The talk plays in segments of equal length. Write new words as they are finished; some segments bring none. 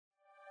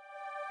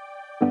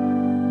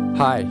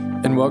Hi,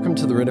 and welcome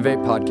to the Renovate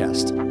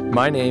podcast.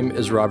 My name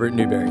is Robert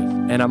Newberry,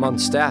 and I'm on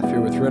staff here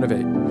with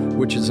Renovate,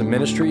 which is a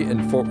ministry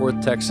in Fort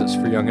Worth, Texas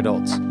for young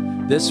adults.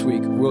 This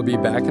week, we'll be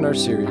back in our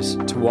series,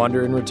 To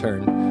Wander and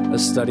Return, a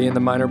study in the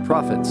Minor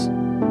Prophets.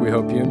 We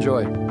hope you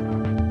enjoy.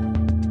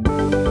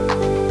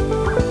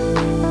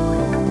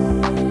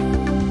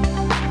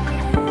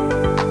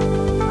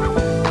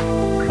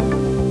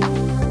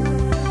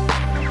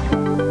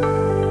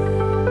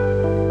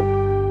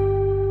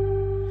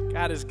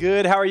 God is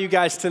good. How are you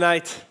guys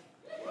tonight?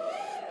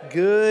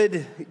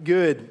 Good.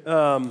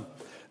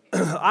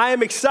 I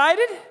am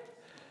excited.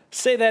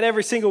 Say that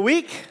every single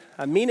week.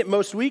 I mean it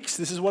most weeks.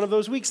 This is one of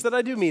those weeks that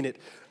I do mean it.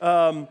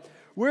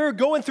 We're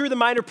going through the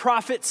Minor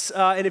Prophets,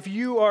 and if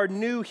you are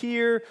new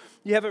here,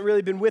 you haven't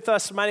really been with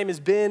us. My name is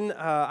Ben.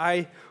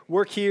 I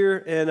work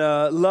here and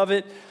love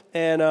it.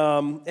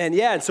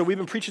 And so we've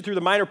been preaching through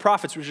the Minor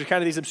Prophets, which are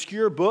kind of these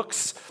obscure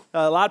books.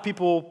 A lot of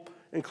people,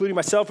 including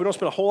myself, we don't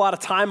spend a whole lot of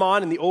time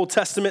on in the Old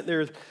Testament.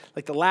 They're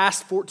like the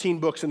last 14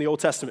 books in the Old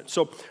Testament.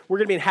 So we're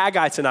going to be in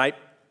Haggai tonight.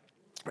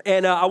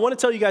 And I want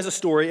to tell you guys a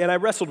story, and I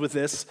wrestled with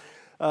this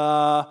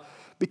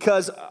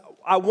because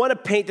I want to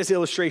paint this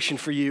illustration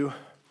for you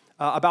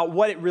about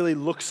what it really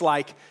looks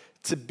like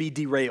to be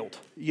derailed,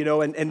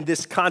 and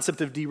this concept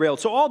of derailed.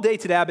 So all day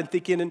today I've been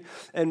thinking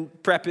and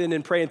prepping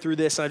and praying through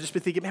this, and I've just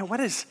been thinking, man,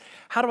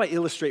 how do I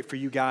illustrate for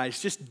you guys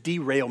just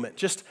derailment,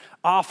 just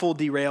awful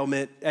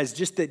derailment, as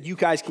just that you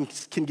guys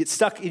can get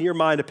stuck in your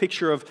mind a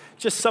picture of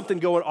just something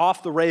going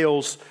off the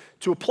rails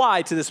to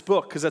apply to this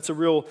book, because that's a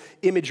real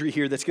imagery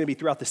here that's going to be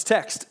throughout this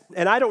text.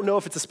 And I don't know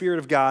if it's the Spirit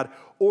of God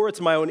or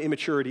it's my own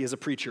immaturity as a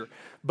preacher,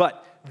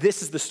 but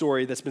this is the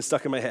story that's been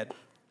stuck in my head.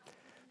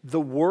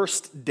 The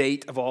worst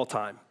date of all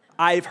time.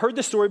 I've heard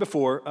this story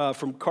before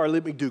from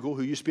Carly McDougall,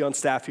 who used to be on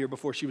staff here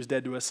before she was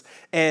dead to us,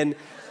 and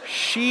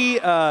she's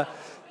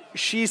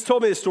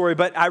told me this story,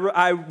 but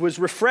I was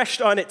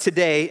refreshed on it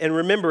today and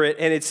remember it,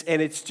 and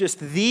it's just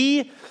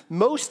the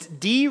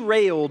most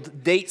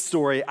derailed date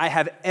story I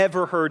have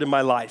ever heard in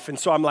my life. And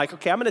so I'm like,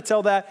 okay, I'm going to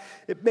tell that.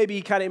 It may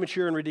be kind of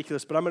immature and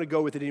ridiculous, but I'm going to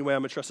go with it anyway.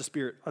 I'm going to trust the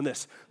Spirit on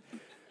this.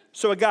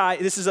 So a guy,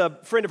 this is a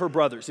friend of her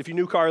brother's. If you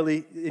knew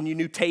Carly and you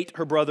knew Tate,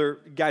 her brother,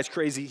 guy's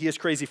crazy. He has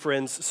crazy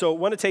friends. So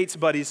one of Tate's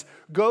buddies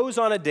goes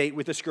on a date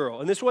with this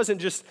girl. And this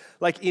wasn't just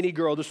like any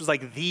girl. This was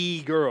like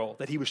the girl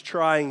that he was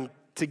trying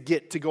to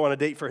get to go on a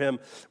date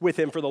with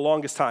him for the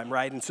longest time,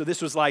 right? And so this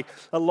was like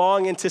a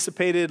long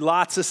anticipated,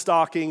 lots of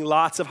stalking,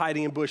 lots of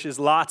hiding in bushes,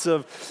 lots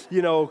of,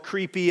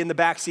 creepy in the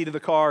backseat of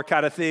the car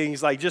kind of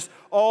things, like just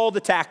all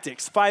the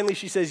tactics. Finally,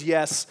 she says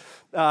yes.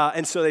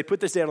 And so they put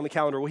this down on the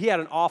calendar. Well, he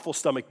had an awful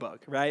stomach bug,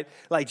 right?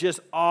 Like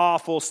just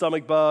awful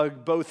stomach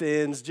bug, both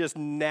ends, just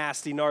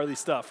nasty, gnarly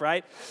stuff,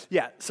 right?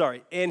 Yeah,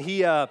 sorry.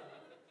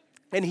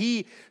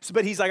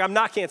 But he's like, I'm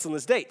not canceling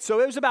this date. So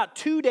it was about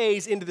 2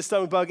 days into the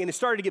stomach bug, and it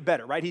started to get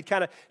better, right? He'd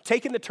kind of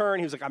taken the turn.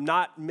 He was like, I'm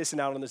not missing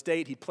out on this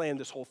date. He'd planned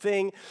this whole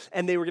thing,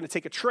 and they were going to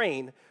take a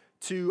train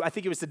to, I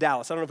think it was to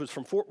Dallas. I don't know if it was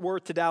from Fort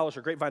Worth to Dallas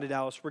or Grapevine to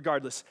Dallas.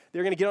 Regardless,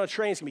 they're going to get on a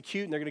train. It's going to be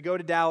cute, and they're going to go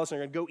to Dallas, and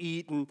they're going to go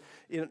eat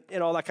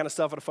and all that kind of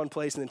stuff at a fun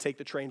place, and then take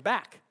the train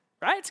back,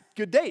 right? It's a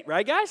good date,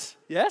 right, guys?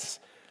 Yes?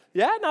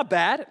 Yeah, not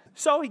bad.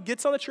 So he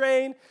gets on the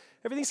train.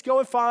 Everything's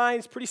going fine.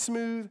 It's pretty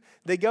smooth.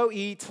 They go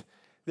eat.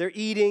 They're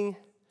eating.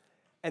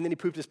 And then he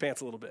pooped his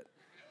pants a little bit.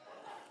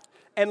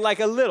 And like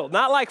a little,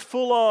 not like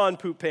full-on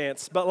poop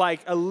pants, but like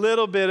a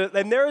little bit.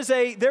 And there is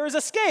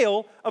a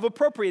scale of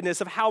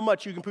appropriateness of how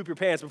much you can poop your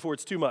pants before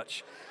it's too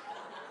much.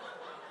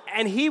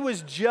 And he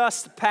was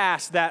just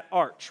past that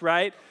arch,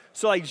 right?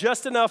 So like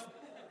just enough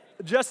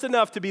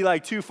to be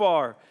like too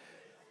far.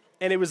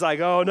 And it was like,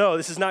 oh no,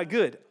 this is not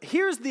good.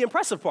 Here's the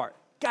impressive part.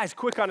 Guy's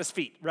quick on his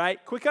feet, right?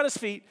 Quick on his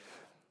feet.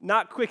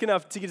 Not quick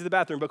enough to get to the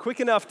bathroom, but quick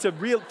enough to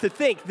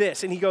think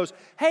this. And he goes,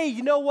 hey,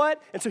 you know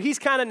what? And so he's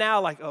kind of now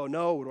like, oh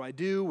no, what do I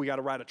do? We got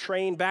to ride a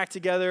train back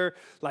together.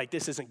 Like,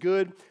 this isn't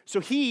good. So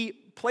he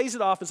plays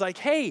it off and is like,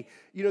 hey,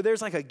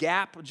 there's like a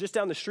Gap just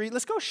down the street.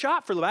 Let's go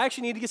shop for a little. I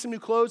actually need to get some new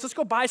clothes. Let's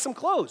go buy some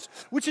clothes,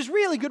 which is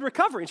really good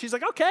recovery. And she's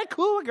like, okay,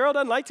 cool. A girl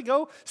doesn't like to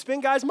go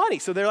spend guys' money.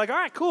 So they're like, all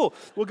right, cool.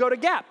 We'll go to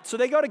Gap. So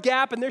they go to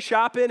Gap and they're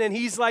shopping, and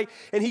he's like,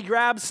 and he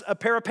grabs a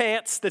pair of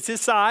pants that's his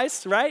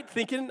size, right?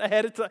 Thinking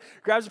ahead of time,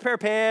 grabs a pair of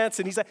pants,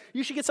 and he's like,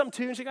 you should get something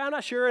too. And she's like, I'm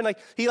not sure. And like,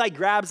 he like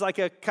grabs like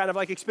a kind of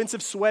like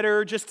expensive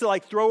sweater just to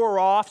like throw her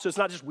off. So it's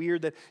not just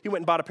weird that he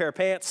went and bought a pair of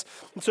pants.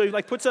 And so he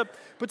like puts a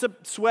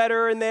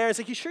sweater in there. He's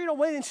like, you sure you don't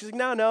want it? And she's like,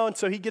 no. And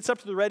so he gets up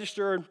to the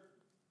register, and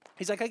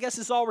he's like, I guess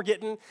this is all we're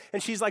getting.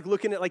 And she's like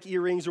looking at like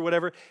earrings or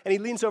whatever. And he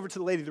leans over to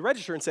the lady at the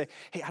register and say,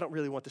 hey, I don't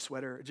really want the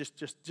sweater.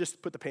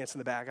 Just put the pants in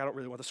the bag. I don't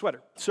really want the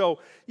sweater. So,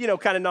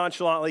 kind of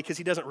nonchalantly, because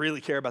he doesn't really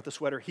care about the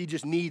sweater. He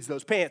just needs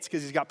those pants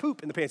because he's got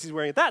poop in the pants he's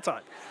wearing at that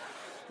time.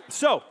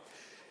 So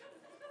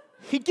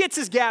he gets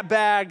his Gap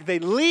bag. They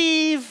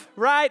leave,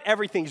 right?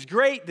 Everything's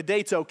great. The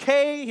date's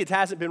okay. It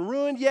hasn't been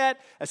ruined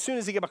yet. As soon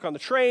as they get back on the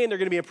train, they're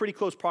going to be in pretty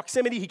close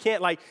proximity. He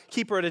can't like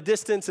keep her at a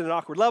distance at an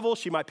awkward level.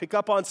 She might pick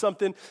up on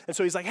something. And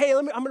so he's like, hey,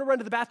 I'm going to run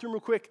to the bathroom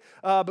real quick,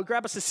 but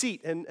grab us a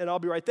seat and I'll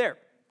be right there.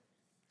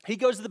 He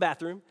goes to the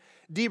bathroom,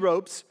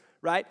 derobes,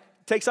 right?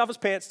 takes off his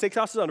pants, takes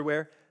off his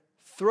underwear,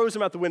 throws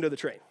them out the window of the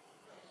train.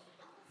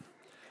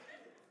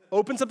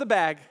 Opens up the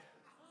bag,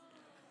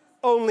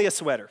 only a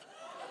sweater.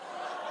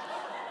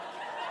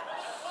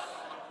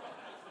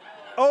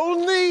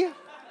 Only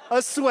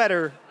a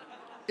sweater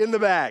in the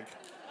bag.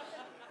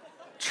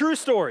 True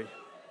story.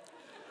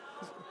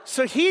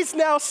 So he's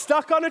now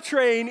stuck on a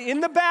train in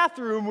the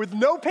bathroom with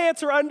no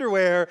pants or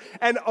underwear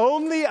and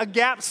only a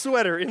Gap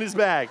sweater in his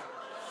bag.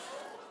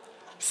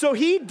 So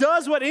he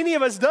does what any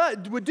of us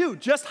would do,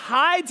 just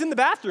hides in the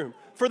bathroom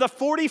for the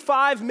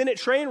 45-minute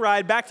train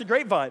ride back to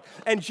Grapevine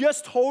and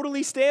just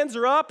totally stands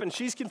her up, and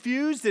she's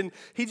confused, and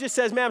he just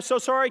says, "Man, I'm so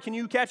sorry, can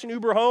you catch an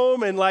Uber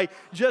home?" And like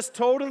just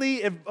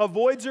totally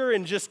avoids her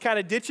and just kind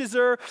of ditches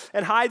her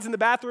and hides in the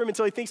bathroom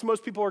until he thinks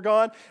most people are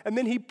gone. And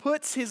then he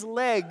puts his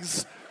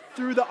legs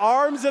through the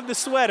arms of the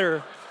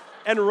sweater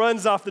and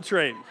runs off the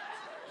train.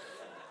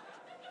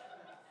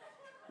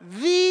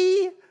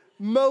 The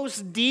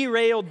most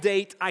derailed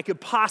date I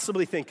could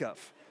possibly think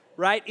of,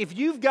 right? If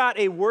you've got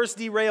a worse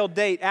derailed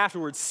date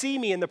afterwards, see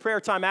me in the prayer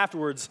time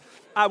afterwards.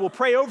 I will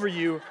pray over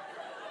you,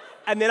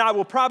 and then I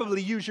will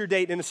probably use your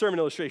date in a sermon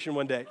illustration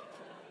one day.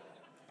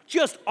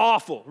 Just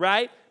awful,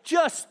 right?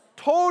 Just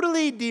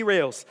totally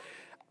derails.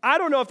 I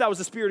don't know if that was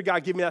the Spirit of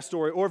God giving me that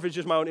story or if it's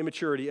just my own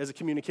immaturity as a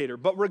communicator,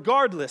 but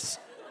regardless,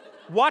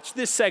 watch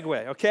this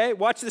segue, okay?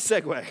 Watch this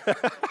segue.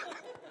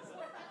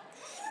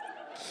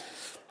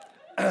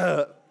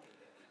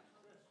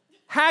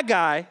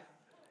 Haggai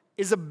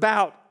is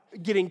about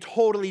getting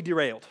totally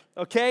derailed,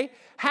 okay?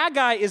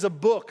 Haggai is a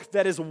book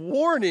that is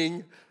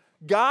warning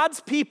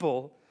God's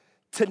people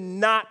to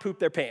not poop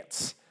their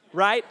pants,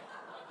 right?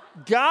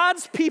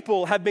 God's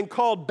people have been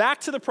called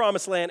back to the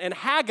promised land, and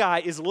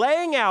Haggai is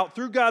laying out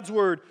through God's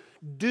word,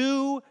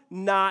 do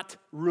not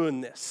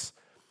ruin this.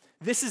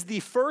 This is the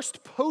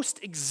first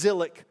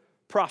post-exilic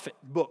prophet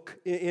book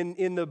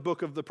in the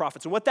book of the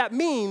prophets. And what that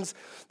means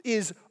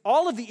is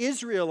all of the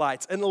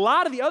Israelites and a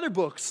lot of the other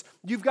books,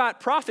 you've got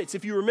prophets,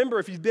 if you remember,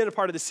 if you've been a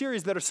part of the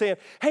series, that are saying,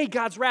 hey,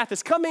 God's wrath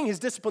is coming, his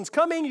discipline's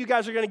coming, you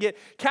guys are going to get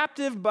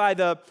captive by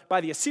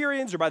the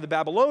Assyrians or by the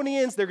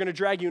Babylonians, they're going to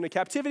drag you into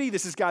captivity,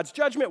 this is God's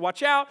judgment,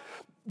 watch out,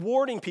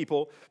 warning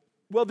people.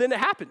 Well, then it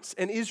happens,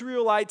 and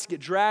Israelites get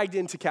dragged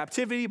into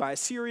captivity by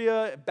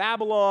Assyria,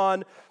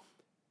 Babylon.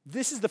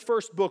 This is the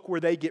first book where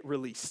they get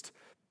released.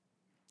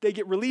 They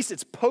get released,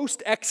 it's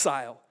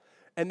post-exile,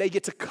 and they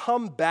get to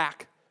come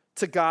back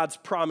to God's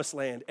promised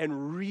land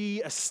and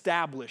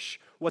reestablish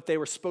what they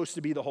were supposed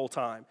to be the whole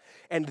time.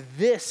 And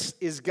this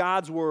is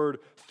God's word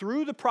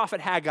through the prophet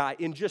Haggai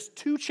in just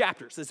 2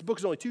 chapters. This book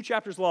is only 2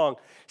 chapters long,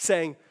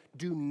 saying,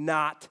 do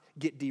not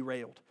get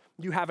derailed.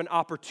 You have an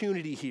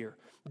opportunity here.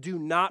 Do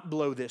not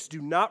blow this.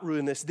 Do not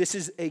ruin this. This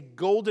is a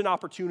golden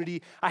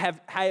opportunity. I have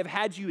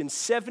had you in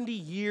 70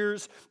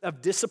 years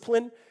of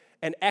discipline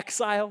and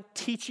exile,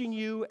 teaching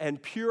you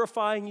and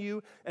purifying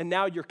you, and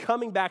now you're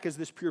coming back as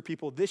this pure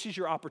people. This is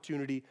your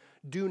opportunity.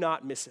 Do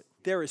not miss it.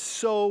 There is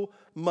so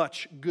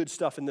much good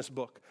stuff in this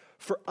book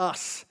for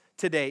us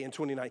today in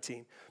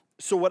 2019.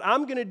 So what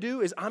I'm going to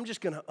do is I'm just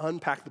going to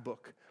unpack the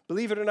book.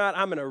 Believe it or not,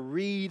 I'm going to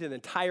read an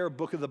entire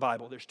book of the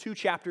Bible. There's 2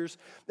 chapters,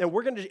 and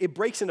it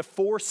breaks into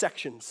 4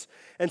 sections.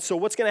 And so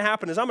what's going to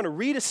happen is I'm going to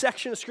read a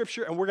section of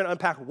Scripture, and we're going to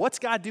unpack what's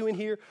God doing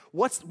here,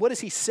 what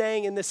is he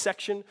saying in this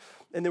section,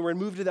 and then we're going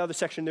to move to the other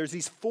section. There's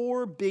these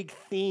 4 big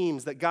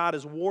themes that God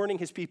is warning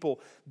his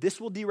people.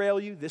 This will derail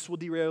you, this will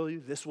derail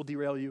you, this will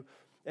derail you,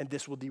 and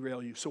this will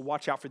derail you. So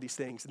watch out for these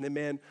things. And then,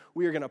 man,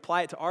 we are going to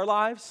apply it to our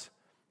lives,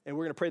 and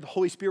we're going to pray the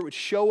Holy Spirit would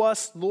show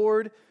us,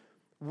 Lord,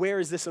 where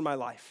is this in my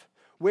life?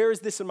 Where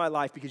is this in my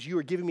life? Because you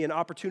are giving me an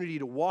opportunity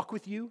to walk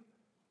with you.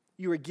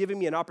 You are giving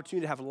me an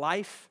opportunity to have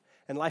life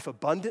and life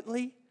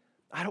abundantly.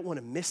 I don't want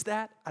to miss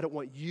that. I don't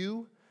want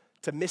you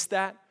to miss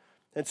that.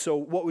 And so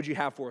what would you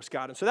have for us,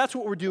 God? And so that's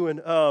what we're doing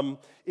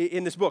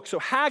in this book. So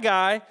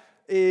Haggai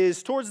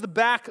is towards the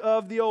back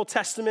of the Old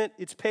Testament.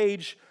 It's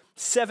page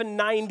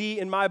 790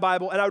 in my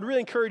Bible. And I would really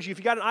encourage you, if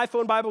you got an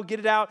iPhone Bible, get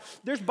it out.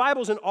 There's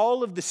Bibles in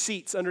all of the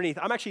seats underneath.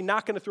 I'm actually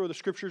not going to throw the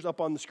scriptures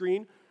up on the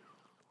screen.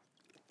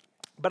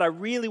 But I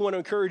really want to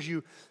encourage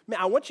you, man,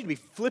 I want you to be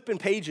flipping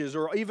pages,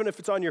 or even if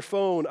it's on your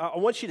phone, I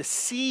want you to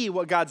see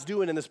what God's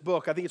doing in this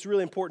book. I think it's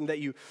really important that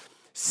you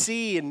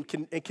see and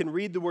can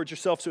read the words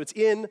yourself. So it's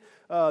in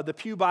the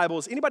Pew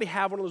Bibles. Anybody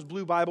have one of those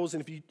blue Bibles?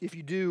 And if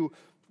you do,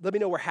 let me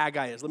know where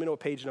Haggai is. Let me know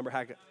what page number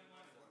Haggai.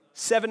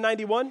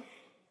 791?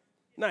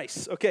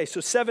 Nice. Okay,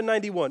 so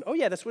 791. Oh,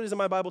 yeah, that's what it is in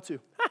my Bible,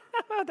 too.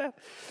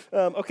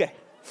 Okay.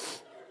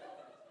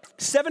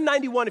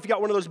 791, if you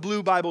got one of those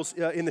blue Bibles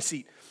in the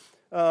seat.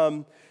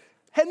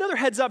 Another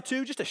heads up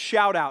too, just a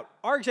shout out.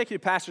 Our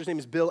executive pastor's name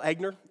is Bill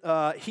Egner.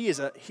 I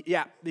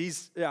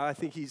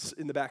think he's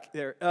in the back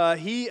there.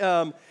 He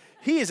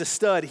is a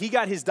stud. He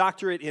got his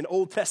doctorate in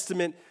Old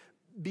Testament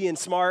being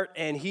smart,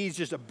 and he's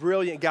just a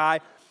brilliant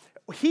guy.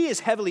 he is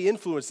heavily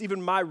influenced,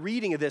 even my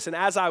reading of this. And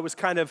as I was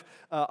kind of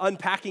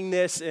unpacking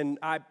this, and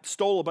I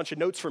stole a bunch of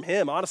notes from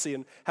him, honestly,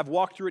 and have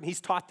walked through it, and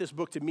he's taught this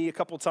book to me a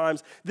couple of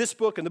times. This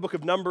book and the book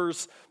of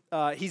Numbers,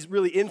 he's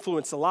really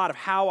influenced a lot of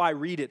how I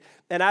read it.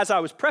 And as I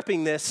was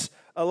prepping this,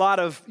 a lot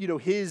of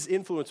his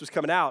influence was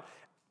coming out.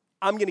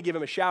 I'm going to give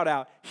him a shout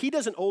out. He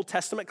does an Old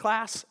Testament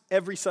class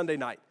every Sunday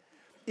night.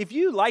 If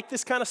you like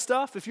this kind of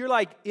stuff, if you're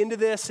like into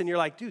this and you're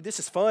like, dude, this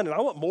is fun and I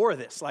want more of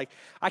this. Like,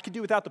 I could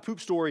do without the poop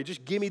story.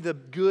 Just give me the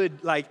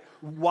good, like,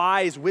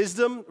 wise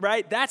wisdom,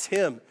 right? That's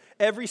him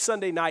every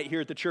Sunday night here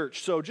at the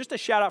church. So just a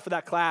shout out for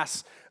that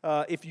class.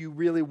 If you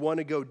really want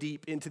to go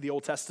deep into the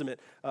Old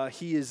Testament,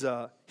 he is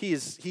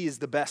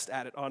the best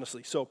at it,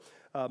 honestly. So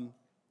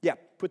yeah,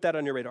 put that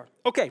on your radar.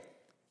 Okay,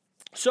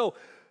 so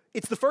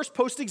it's the first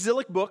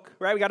post-exilic book,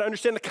 right? We got to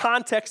understand the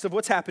context of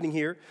what's happening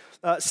here.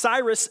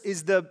 Cyrus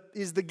is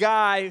the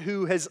guy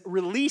who has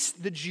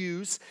released the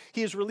Jews.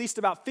 He has released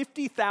about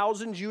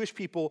 50,000 Jewish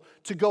people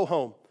to go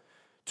home,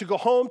 to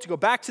go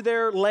back to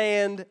their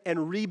land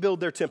and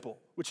rebuild their temple,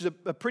 which is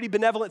a pretty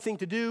benevolent thing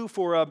to do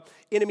for an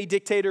enemy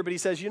dictator. But he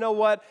says, you know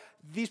what?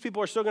 These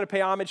people are still going to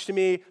pay homage to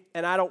me,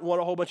 and I don't want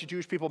a whole bunch of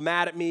Jewish people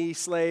mad at me,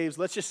 slaves.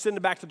 Let's just send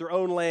them back to their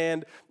own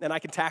land, and I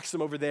can tax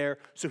them over there.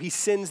 So he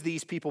sends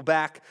these people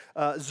back.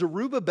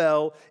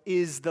 Zerubbabel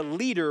is the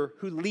leader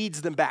who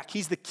leads them back.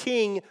 He's the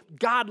king,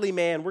 godly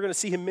man. We're going to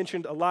see him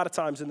mentioned a lot of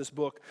times in this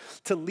book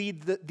to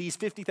lead these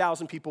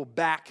 50,000 people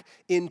back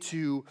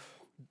into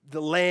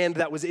the land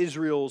that was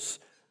Israel's,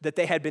 that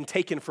they had been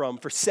taken from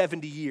for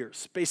 70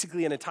 years.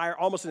 Basically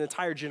almost an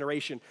entire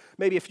generation.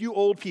 Maybe a few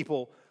old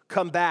people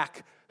come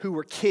back who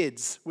were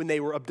kids when they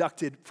were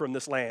abducted from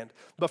this land.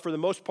 But for the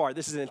most part,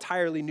 this is an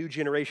entirely new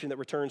generation that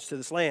returns to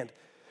this land.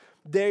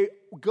 They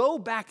go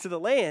back to the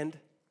land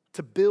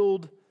to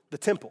build the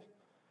temple.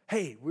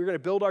 Hey, we're going to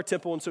build our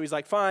temple. And so he's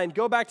like, fine,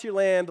 go back to your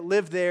land,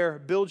 live there,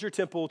 build your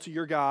temple to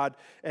your God,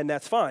 and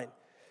that's fine.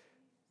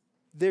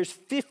 There's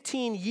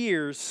 15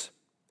 years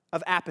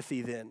of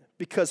apathy then,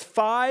 because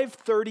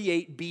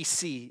 538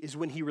 BC is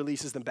when he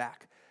releases them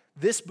back.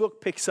 This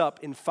book picks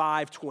up in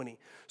 520.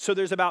 So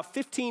there's about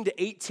 15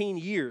 to 18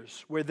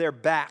 years where they're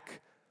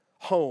back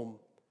home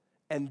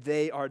and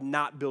they are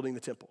not building the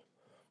temple.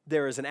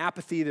 There is an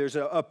apathy, there's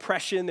an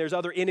oppression, there's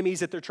other enemies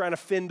that they're trying to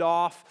fend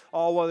off,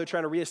 all while they're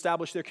trying to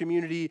reestablish their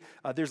community.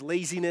 There's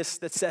laziness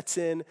that sets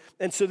in.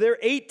 And so they're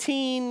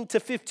 18 to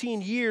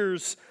 15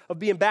 years of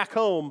being back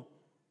home,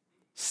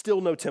 still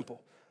no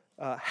temple.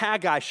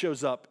 Haggai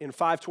shows up in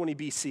 520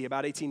 BC,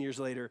 about 18 years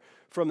later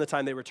from the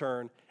time they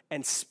return,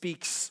 and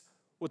speaks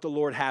what the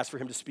Lord has for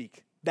him to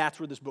speak. That's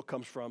where this book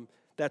comes from.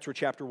 That's where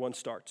chapter 1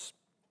 starts.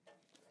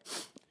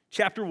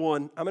 Chapter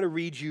 1, I'm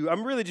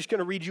really just going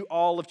to read you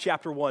all of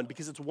chapter 1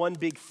 because it's one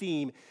big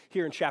theme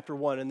here in chapter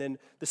 1, and then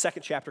the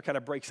second chapter kind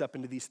of breaks up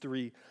into these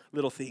three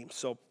little themes.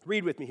 So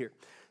read with me here.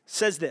 It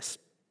says this: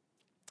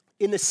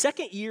 in the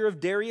second year of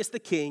Darius the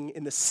king,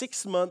 in the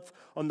 6th month,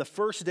 on the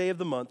first day of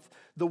the month,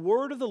 the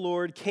word of the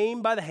Lord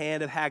came by the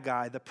hand of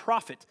Haggai, the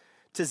prophet,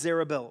 to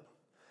Zerubbabel,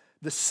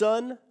 the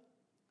son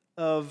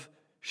of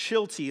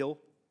Shealtiel,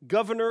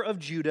 governor of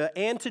Judah,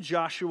 and to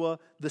Joshua,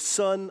 the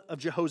son of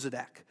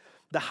Jehozadak,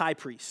 the high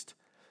priest.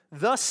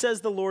 Thus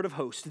says the Lord of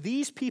hosts,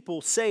 these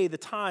people say the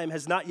time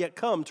has not yet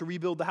come to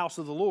rebuild the house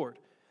of the Lord.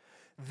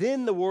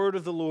 Then the word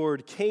of the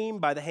Lord came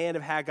by the hand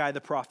of Haggai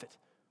the prophet.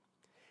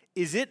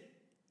 Is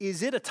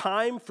it a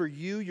time for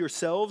you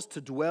yourselves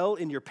to dwell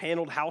in your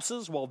paneled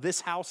houses while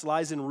this house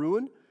lies in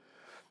ruin?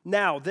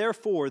 Now,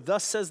 therefore,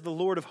 thus says the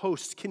Lord of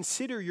hosts,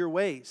 consider your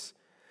ways.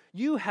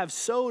 You have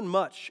sown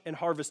much and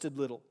harvested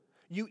little.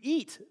 You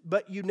eat,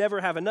 but you never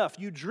have enough.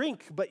 You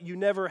drink, but you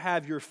never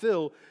have your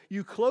fill.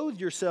 You clothe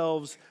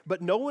yourselves,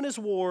 but no one is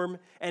warm,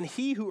 and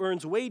he who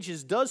earns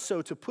wages does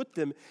so to put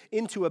them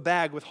into a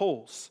bag with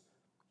holes.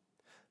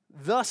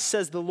 Thus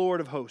says the Lord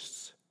of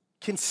hosts,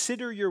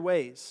 consider your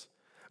ways.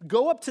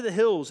 Go up to the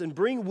hills and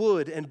bring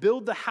wood and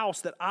build the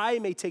house that I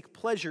may take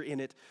pleasure in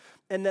it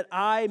and that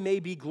I may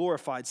be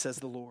glorified, says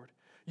the Lord.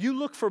 You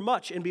look for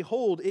much, and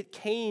behold, it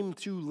came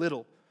too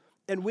little.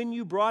 And when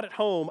you brought it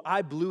home,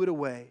 I blew it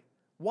away.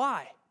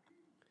 Why?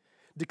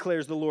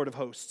 Declares the Lord of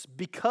hosts.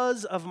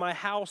 Because of my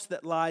house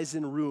that lies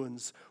in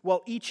ruins,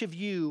 while each of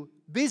you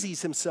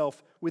busies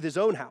himself with his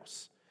own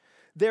house.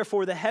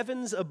 Therefore the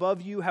heavens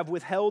above you have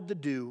withheld the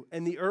dew,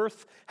 and the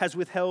earth has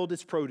withheld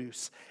its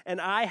produce. And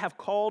I have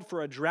called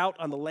for a drought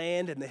on the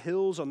land and the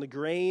hills on the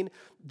grain,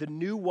 the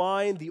new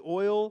wine, the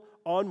oil,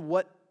 on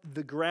what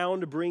the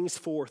ground brings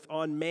forth,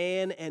 on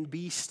man and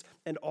beast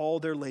and all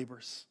their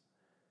labors.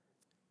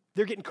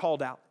 They're getting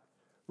called out,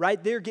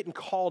 right? They're getting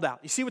called out.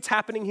 You see what's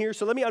happening here?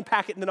 So let me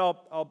unpack it, and then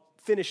I'll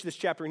finish this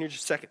chapter in here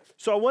just a second.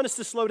 So I want us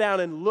to slow down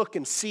and look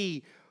and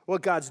see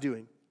what God's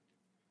doing.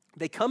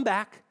 They come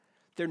back.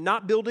 They're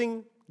not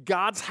building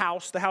God's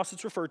house, the house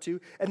it's referred to.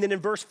 And then in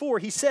verse 4,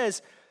 he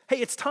says, hey,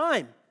 it's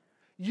time.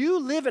 You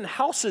live in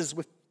houses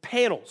with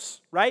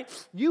panels, right?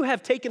 You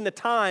have taken the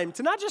time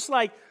to not just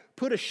like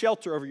put a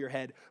shelter over your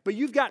head, but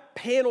you've got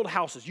paneled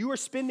houses. You are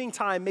spending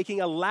time making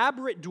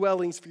elaborate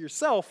dwellings for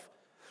yourself,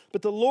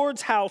 but the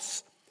Lord's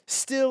house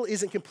still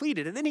isn't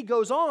completed. And then he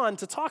goes on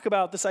to talk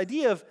about this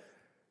idea of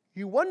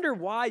you wonder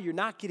why you're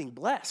not getting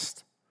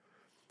blessed.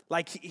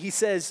 Like he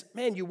says,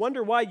 man, you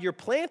wonder why you're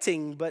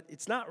planting, but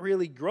it's not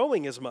really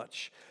growing as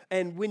much.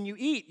 And when you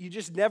eat, you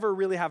just never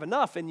really have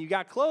enough. And you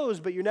got clothes,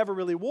 but you're never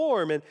really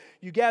warm. And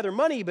you gather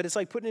money, but it's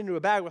like putting it into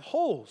a bag with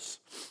holes.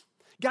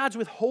 God's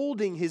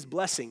withholding his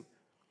blessing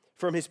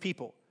from his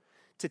people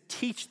to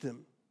teach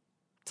them,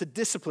 to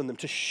discipline them,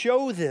 to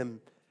show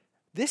them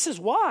this is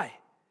why.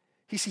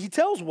 He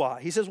tells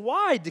why. He says,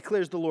 why,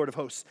 declares the Lord of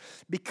hosts?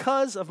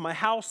 Because of my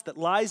house that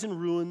lies in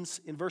ruins,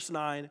 in verse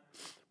 9,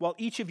 while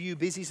each of you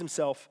busies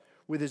himself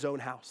with his own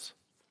house.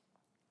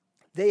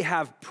 They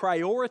have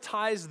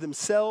prioritized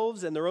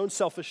themselves and their own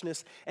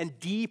selfishness and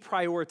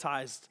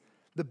deprioritized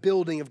the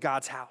building of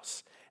God's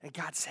house. And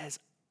God says,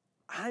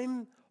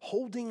 I'm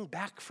holding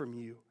back from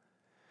you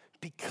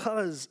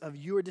because of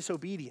your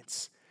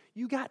disobedience.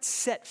 You got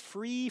set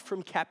free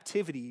from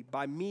captivity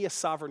by me, a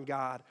sovereign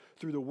God,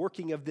 through the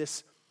working of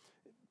this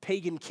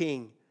pagan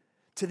king,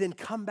 to then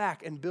come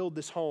back and build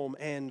this home,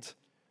 and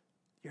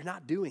you're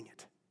not doing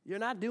it. You're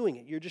not doing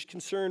it. You're just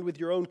concerned with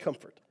your own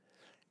comfort.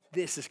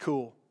 This is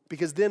cool,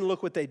 because then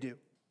look what they do.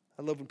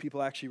 I love when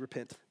people actually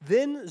repent.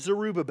 Then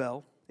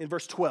Zerubbabel, in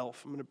verse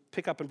 12, I'm going to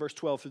pick up in verse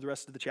 12 through the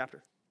rest of the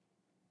chapter.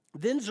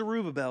 Then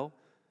Zerubbabel,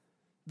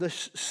 the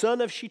son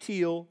of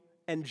Shealtiel,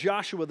 and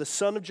Joshua, the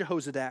son of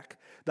Jehozadak,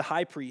 the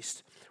high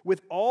priest,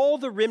 with all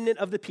the remnant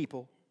of the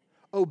people,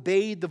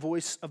 obeyed the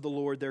voice of the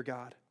Lord their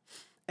God,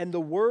 and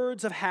the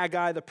words of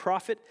Haggai the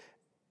prophet,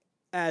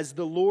 as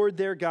the Lord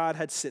their God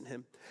had sent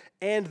him.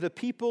 And the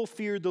people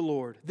feared the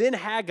Lord. Then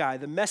Haggai,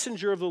 the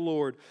messenger of the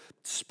Lord,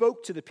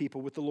 spoke to the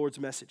people with the Lord's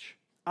message.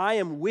 I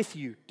am with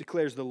you,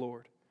 declares the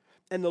Lord.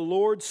 And the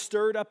Lord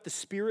stirred up the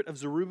spirit of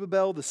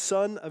Zerubbabel, the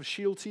son of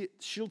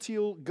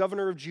Shealtiel,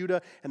 governor of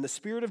Judah, and the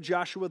spirit of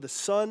Joshua, the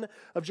son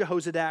of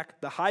Jehozadak,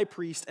 the high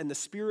priest, and the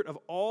spirit of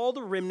all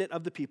the remnant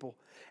of the people.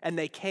 And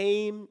they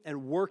came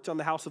and worked on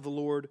the house of the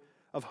Lord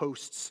of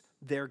hosts,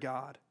 their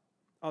God,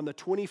 on the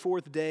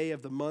 24th day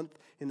of the month,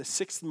 in the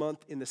 6th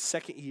month, in the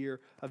 2nd year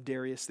of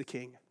Darius the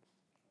king.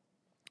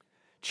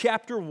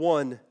 Chapter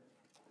 1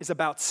 is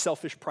about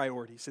selfish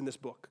priorities in this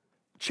book.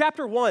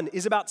 Chapter 1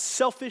 is about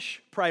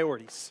selfish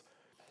priorities.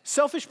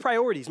 Selfish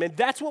priorities, man,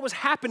 that's what was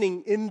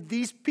happening in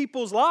these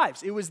people's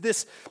lives. It was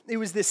this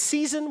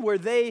season where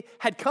they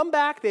had come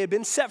back, they had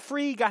been set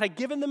free, God had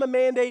given them a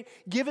mandate,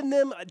 given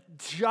them a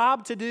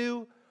job to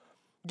do,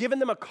 given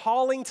them a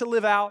calling to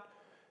live out,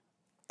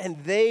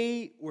 and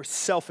they were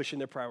selfish in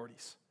their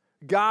priorities.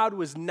 God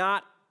was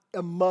not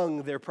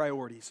among their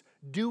priorities.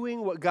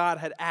 Doing what God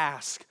had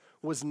asked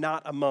was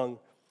not among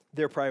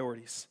their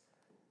priorities.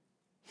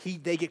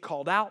 They get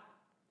called out,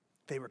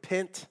 they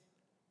repent,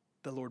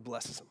 the Lord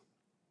blesses them.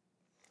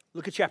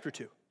 Look at chapter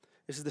 2.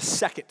 This is the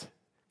second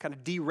kind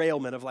of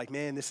derailment of like,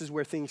 man, this is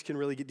where things can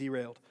really get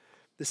derailed.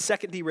 The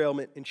second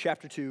derailment in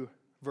chapter 2,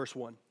 verse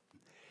 1.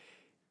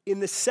 In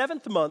the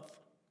 7th month,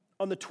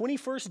 on the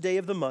 21st day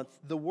of the month,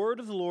 the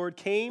word of the Lord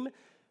came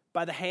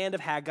by the hand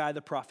of Haggai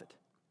the prophet.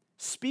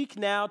 Speak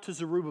now to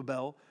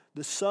Zerubbabel,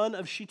 the son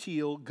of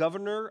Shealtiel,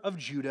 governor of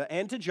Judah,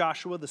 and to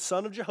Joshua, the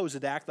son of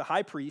Jehozadak, the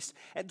high priest,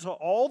 and to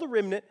all the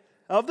remnant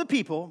of the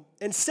people,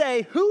 and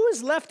say, who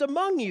is left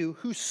among you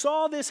who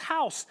saw this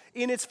house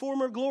in its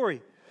former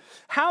glory?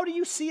 How do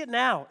you see it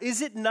now? Is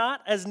it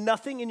not as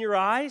nothing in your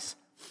eyes?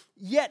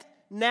 Yet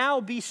now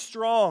be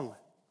strong,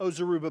 O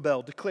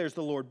Zerubbabel, declares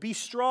the Lord. Be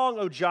strong,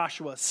 O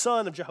Joshua,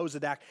 son of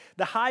Jehozadak,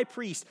 the high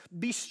priest.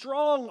 Be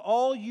strong,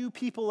 all you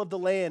people of the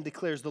land,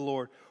 declares the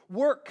Lord.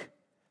 Work,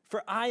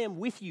 for I am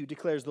with you,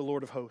 declares the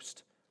Lord of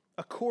hosts,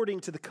 according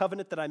to the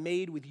covenant that I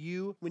made with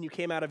you when you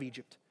came out of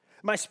Egypt.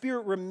 My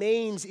spirit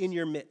remains in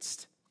your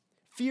midst.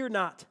 Fear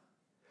not,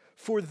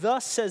 for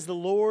thus says the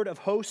Lord of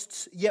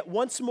hosts, yet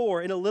once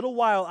more in a little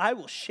while I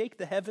will shake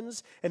the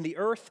heavens and the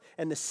earth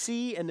and the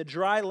sea and the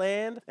dry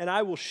land, and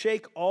I will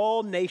shake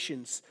all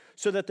nations,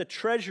 so that the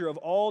treasure of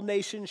all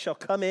nations shall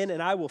come in,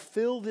 and I will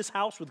fill this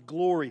house with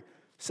glory,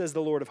 says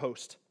the Lord of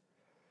hosts.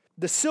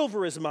 The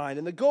silver is mine,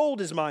 and the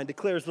gold is mine,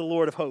 declares the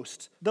Lord of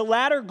hosts. The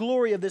latter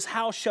glory of this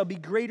house shall be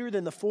greater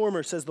than the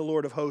former, says the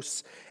Lord of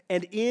hosts.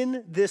 And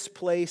in this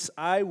place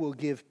I will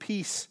give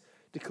peace,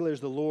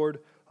 declares the Lord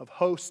of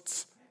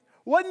hosts.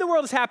 What in the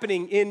world is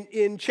happening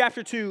in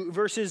chapter 2,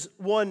 verses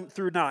 1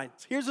 through 9?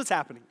 Here's what's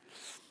happening.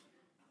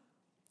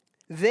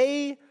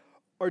 They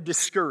are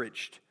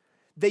discouraged.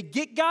 They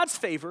get God's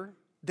favor.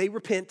 They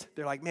repent.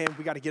 They're like, man,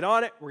 we got to get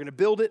on it. We're going to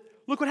build it.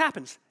 Look what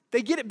happens.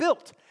 They get it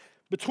built.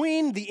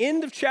 Between the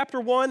end of chapter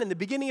 1 and the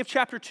beginning of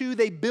chapter 2,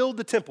 they build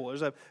the temple.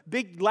 There's a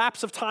big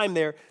lapse of time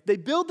there. They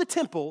build the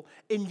temple,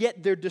 and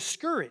yet they're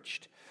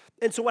discouraged.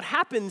 And so what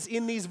happens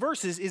in these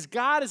verses is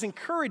God is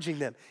encouraging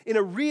them in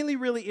a really,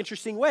 really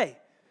interesting way.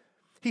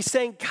 He's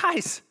saying,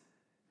 guys,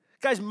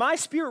 my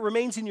spirit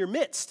remains in your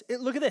midst.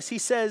 Look at this. He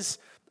says,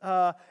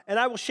 and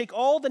I will shake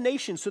all the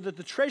nations so that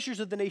the treasures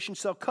of the nations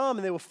shall come,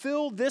 and they will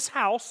fill this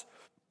house,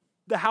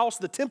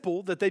 the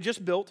temple that they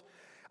just built.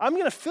 I'm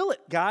going to fill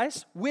it,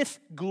 guys, with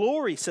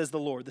glory, says the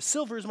Lord. The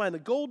silver is mine, the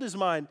gold is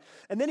mine.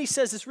 And then he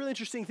says this really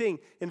interesting thing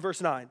in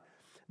verse 9.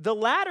 The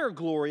latter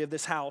glory of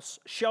this house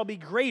shall be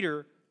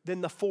greater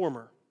than the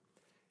former.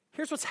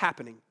 Here's what's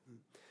happening.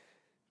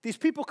 These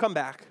people come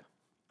back.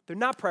 They're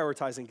not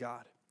prioritizing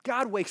God.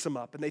 God wakes them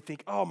up and they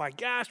think, oh my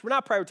gosh, we're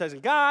not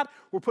prioritizing God.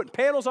 We're putting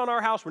panels on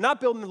our house. We're not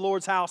building the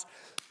Lord's house.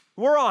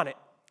 We're on it.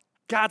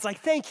 God's like,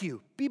 thank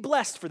you. Be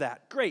blessed for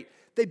that. Great.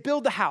 They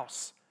build the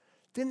house.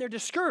 Then they're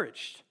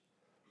discouraged.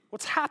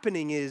 What's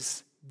happening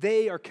is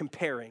they are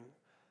comparing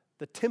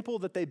the temple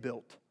that they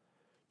built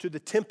to the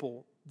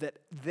temple that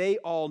they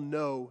all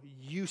know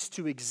used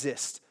to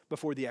exist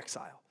before the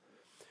exile.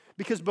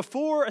 Because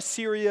before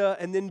Assyria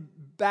and then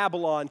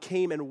Babylon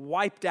came and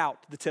wiped out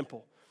the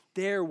temple,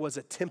 there was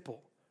a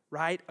temple,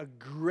 right? A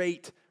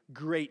great,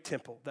 great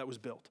temple that was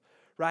built,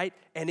 right?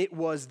 And it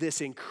was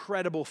this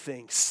incredible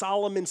thing,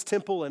 Solomon's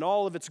temple in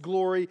all of its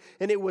glory,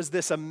 and it was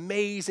this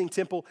amazing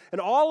temple, and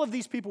all of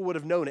these people would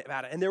have known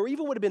about it. And there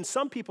even would have been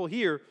some people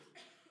here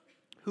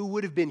who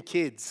would have been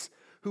kids,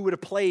 who would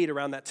have played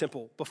around that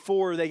temple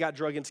before they got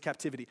dragged into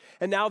captivity.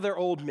 And now they're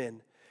old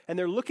men, and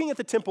they're looking at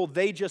the temple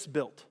they just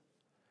built,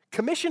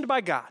 commissioned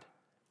by God,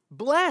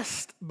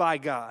 blessed by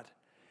God.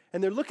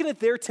 And they're looking at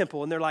their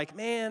temple and they're like,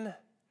 man,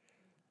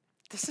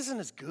 this isn't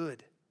as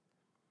good.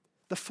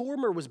 The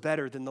former was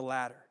better than the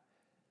latter.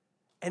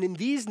 And in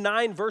these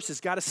 9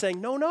 verses, God is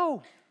saying,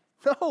 no.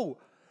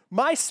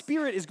 My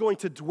spirit is going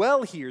to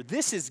dwell here.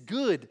 This is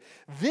good.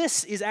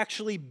 This is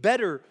actually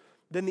better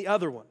than the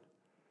other one.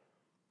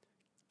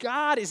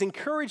 God is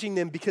encouraging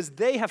them because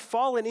they have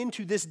fallen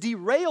into this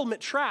derailment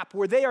trap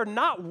where they are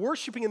not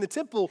worshiping in the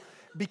temple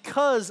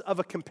because of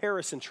a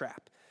comparison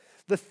trap.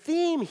 The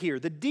theme here,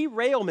 the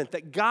derailment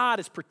that God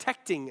is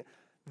protecting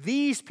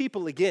these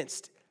people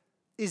against,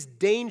 is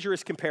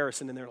dangerous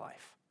comparison in their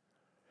life.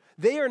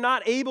 They are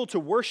not able to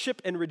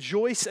worship and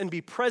rejoice and be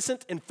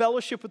present in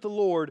fellowship with the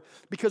Lord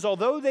because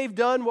although they've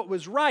done what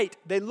was right,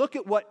 they look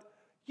at what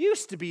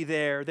used to be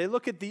there. They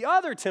look at the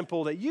other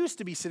temple that used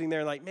to be sitting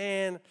there and like,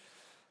 man,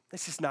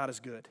 this is not as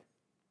good.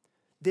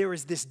 There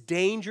is this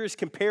dangerous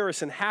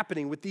comparison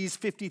happening with these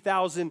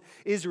 50,000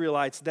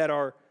 Israelites that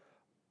are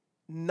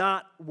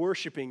not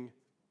worshiping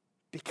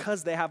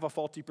because they have a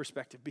faulty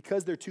perspective,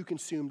 because they're too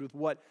consumed with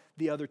what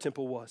the other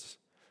temple was.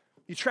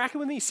 You tracking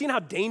with me? You seeing how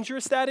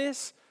dangerous that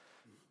is?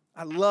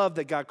 I love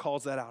that God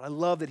calls that out. I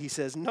love that he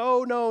says,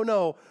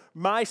 no,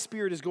 my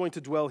spirit is going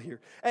to dwell here.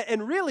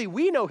 And really,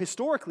 we know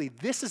historically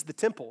this is the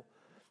temple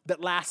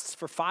that lasts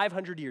for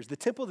 500 years. The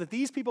temple that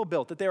these people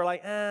built, that they were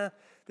like,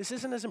 this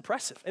isn't as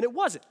impressive. And it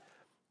wasn't.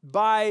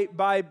 By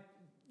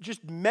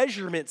just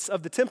measurements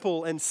of the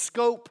temple and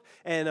scope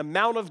and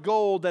amount of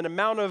gold and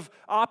amount of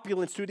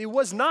opulence to it, it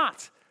was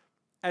not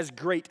as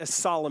great as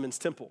Solomon's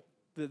temple,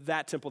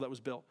 that temple that was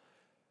built.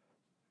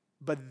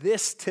 But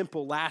this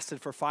temple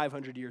lasted for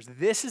 500 years.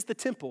 This is the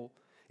temple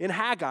in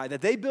Haggai that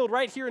they build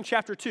right here in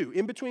chapter 2,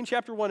 in between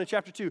chapter 1 and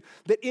chapter 2,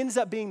 that ends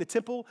up being the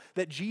temple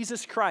that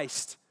Jesus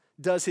Christ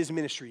does his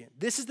ministry in.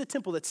 This is the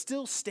temple that's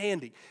still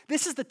standing.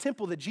 This is the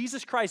temple that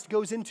Jesus Christ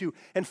goes into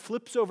and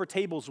flips over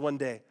tables one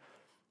day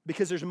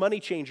because there's money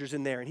changers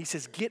in there. And he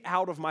says, get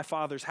out of my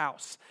Father's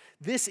house.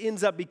 This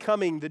ends up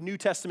becoming the New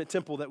Testament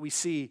temple that we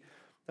see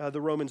the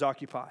Romans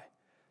occupy.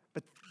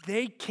 But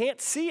they can't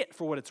see it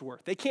for what it's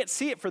worth. They can't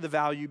see it for the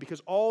value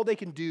because all they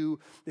can do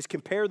is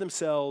compare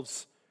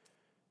themselves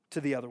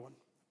to the other one.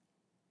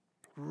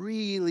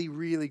 Really,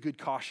 really good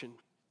caution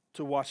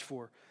to watch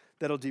for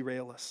that'll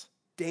derail us.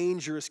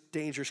 Dangerous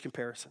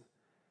comparison.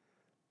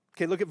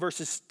 Okay, look at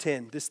verses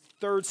 10. This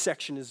third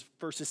section is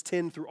verses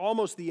 10 through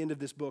almost the end of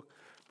this book,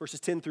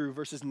 verses 10 through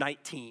verses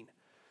 19. And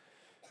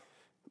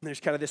there's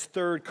kind of this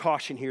third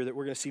caution here that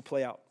we're going to see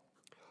play out.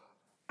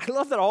 I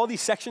love that all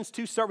these sections,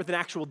 too, start with an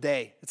actual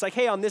day. It's like,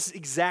 hey, on this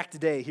exact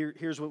day,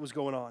 here's what was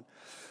going on.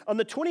 On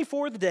the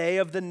 24th day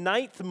of the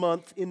 9th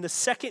month in the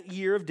 2nd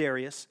year of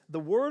Darius, the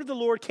word of the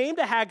Lord came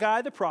to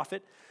Haggai the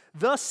prophet.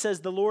 Thus says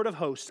the Lord of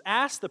hosts,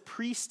 ask the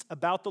priest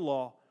about the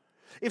law.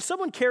 If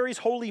someone carries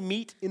holy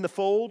meat in the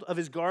fold of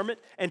his garment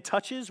and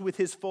touches with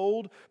his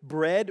fold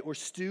bread or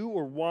stew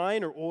or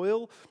wine or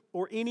oil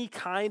or any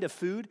kind of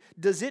food,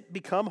 does it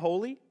become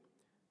holy?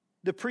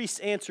 The priest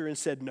answered and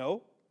said,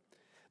 no.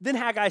 Then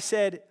Haggai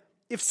said,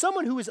 if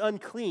someone who is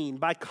unclean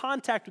by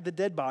contact with the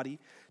dead body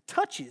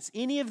touches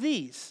any of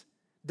these,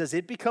 does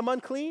it become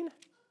unclean?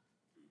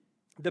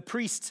 The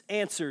priests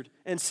answered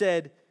and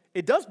said,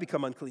 it does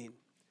become unclean.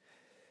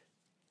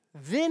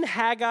 Then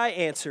Haggai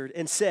answered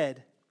and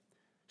said,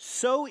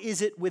 so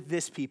is it with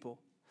this people,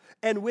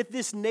 and with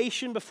this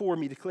nation before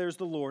me, declares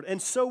the Lord,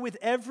 and so with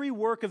every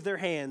work of their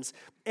hands,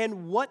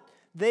 and what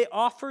they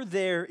offer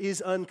there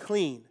is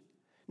unclean.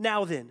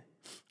 Now then,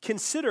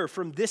 consider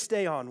from this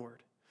day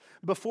onward,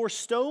 before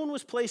stone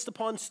was placed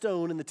upon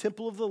stone in the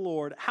temple of the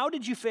Lord, how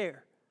did you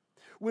fare?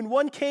 When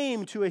one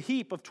came to a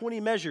heap of 20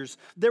 measures,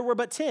 there were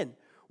but 10.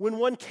 When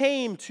one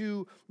came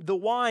to the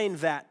wine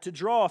vat to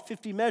draw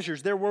 50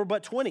 measures, there were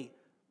but 20.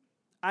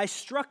 I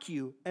struck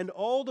you and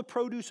all the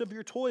produce of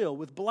your toil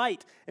with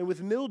blight and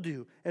with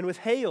mildew and with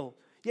hail.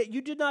 Yet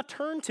you did not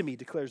turn to me,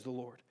 declares the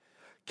Lord.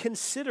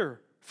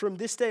 Consider from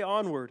this day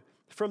onward,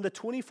 from the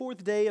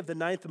 24th day of the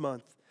 9th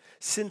month,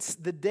 since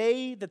the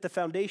day that the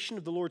foundation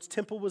of the Lord's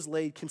temple was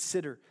laid,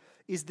 consider,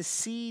 is the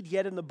seed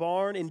yet in the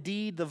barn?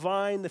 Indeed, the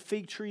vine, the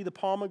fig tree, the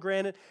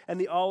pomegranate, and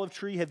the olive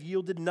tree have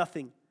yielded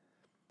nothing.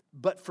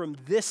 But from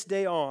this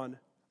day on,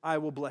 I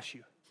will bless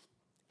you.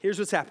 Here's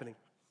what's happening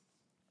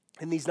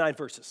in these 9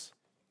 verses.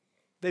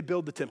 They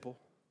build the temple.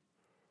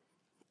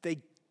 They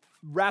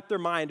wrap their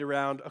mind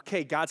around,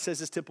 okay, God says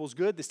this temple's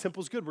good. This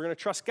temple's good. We're going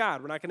to trust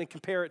God. We're not going to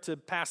compare it to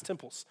past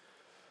temples.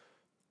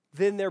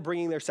 Then they're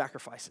bringing their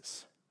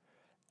sacrifices.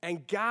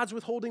 And God's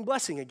withholding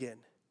blessing again.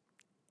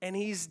 And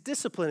he's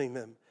disciplining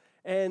them.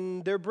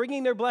 And they're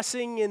bringing their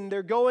blessing, and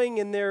they're going,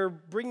 and they're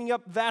bringing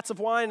up vats of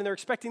wine, and they're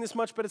expecting this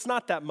much, but it's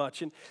not that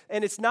much. And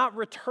it's not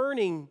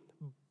returning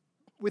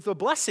with a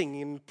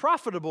blessing and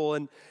profitable.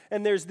 And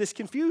there's this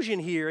confusion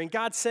here. And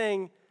God's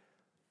saying,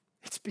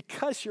 it's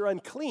because you're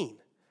unclean.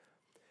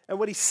 And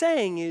what he's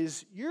saying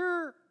is,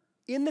 you're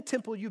in the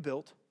temple you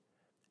built,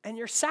 and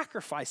you're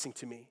sacrificing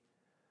to me.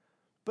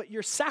 But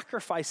you're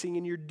sacrificing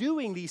and you're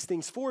doing these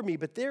things for me,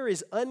 but there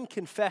is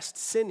unconfessed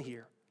sin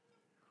here.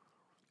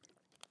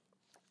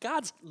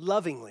 God's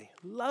lovingly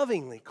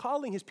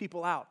calling his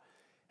people out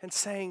and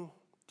saying,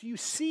 do you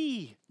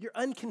see your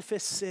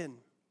unconfessed sin?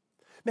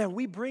 Man,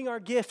 we bring our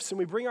gifts and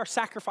we bring our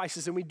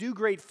sacrifices and we do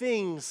great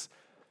things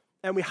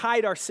and we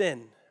hide our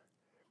sin.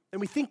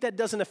 And we think that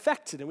doesn't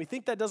affect it and we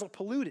think that doesn't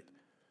pollute it.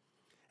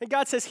 And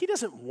God says he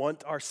doesn't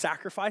want our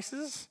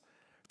sacrifices.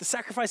 The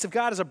sacrifice of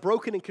God is a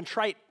broken and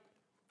contrite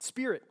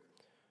spirit.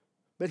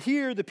 But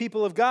here the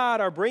people of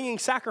God are bringing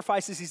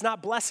sacrifices. He's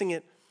not blessing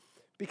it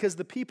because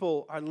the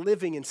people are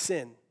living in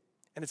sin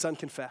and it's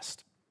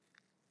unconfessed.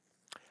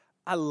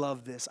 I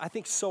love this. I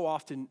think so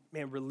often,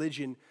 man,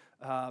 religion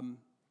and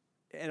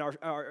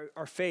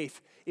our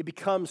faith, it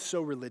becomes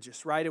so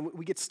religious, right? And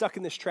we get stuck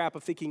in this trap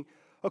of thinking,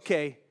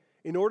 okay,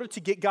 in order to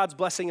get God's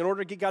blessing, in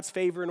order to get God's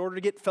favor, in order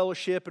to get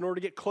fellowship, in order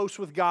to get close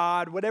with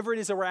God, whatever it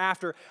is that we're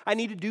after, I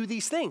need to do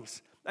these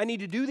things. I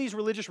need to do these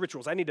religious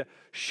rituals. I need to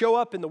show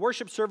up in the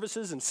worship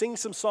services and sing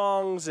some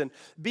songs and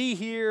be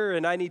here,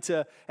 and I need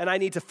to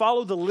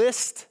follow the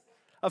list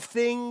of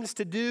things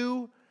to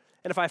do.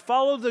 And if I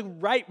follow the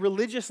right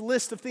religious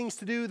list of things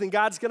to do, then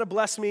God's going to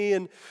bless me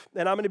and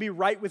I'm going to be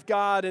right with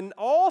God. And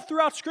all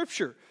throughout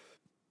Scripture,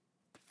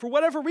 for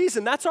whatever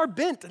reason, that's our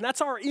bent and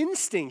that's our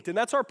instinct and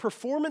that's our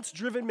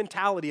performance-driven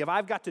mentality of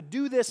I've got to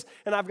do this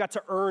and I've got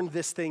to earn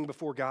this thing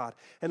before God.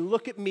 And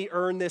look at me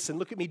earn this and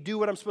look at me do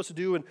what I'm supposed to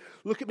do and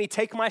look at me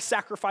take my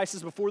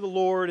sacrifices before the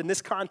Lord in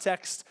this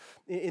context,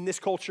 in this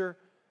culture.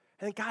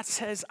 And God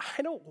says,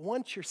 I don't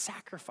want your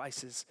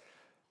sacrifices.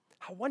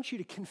 I want you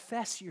to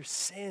confess your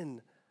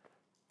sin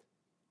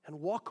and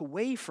walk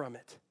away from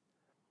it.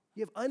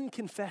 You have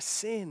unconfessed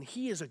sin.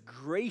 He is a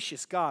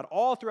gracious God.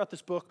 All throughout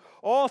this book,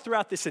 all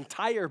throughout this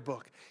entire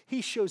book,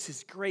 he shows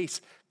his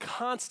grace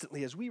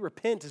constantly as we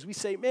repent, as we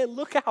say, man,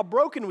 look how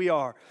broken we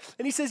are.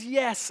 And he says,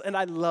 yes, and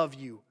I love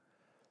you,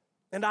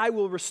 and I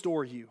will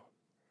restore you.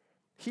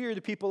 Here,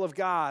 the people of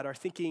God are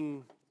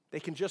thinking they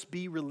can just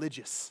be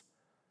religious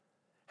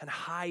and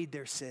hide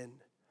their sin,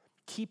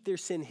 keep their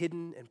sin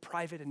hidden and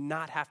private and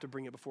not have to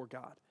bring it before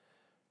God.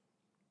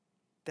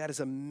 That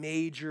is a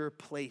major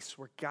place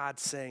where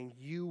God's saying,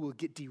 you will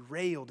get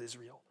derailed,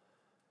 Israel.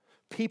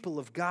 People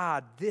of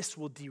God, this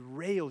will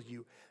derail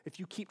you if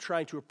you keep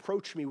trying to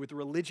approach me with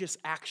religious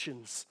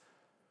actions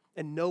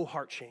and no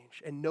heart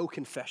change and no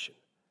confession.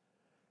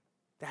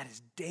 That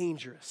is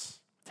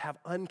dangerous to have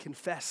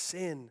unconfessed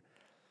sin.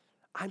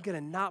 I'm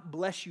going to not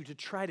bless you to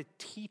try to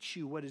teach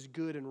you what is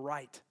good and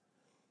right.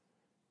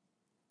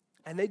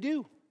 And they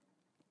do.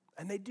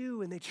 And they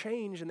do, and they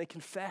change, and they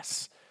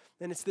confess.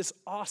 And it's this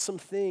awesome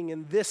thing.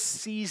 And this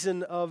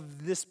season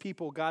of this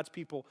people, God's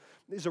people,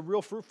 is a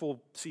real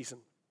fruitful season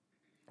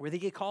where they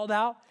get called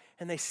out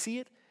and they see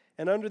it.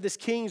 And under this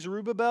king,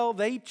 Zerubbabel,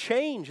 they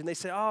change and they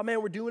say, oh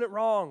man, we're doing it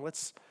wrong.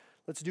 Let's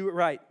do it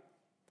right.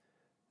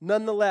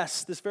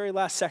 Nonetheless, this very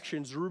last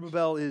section,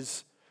 Zerubbabel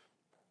is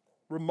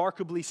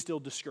remarkably still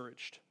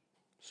discouraged.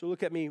 So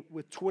look at me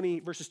with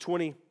verses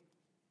 20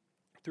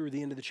 through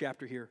the end of the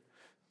chapter here.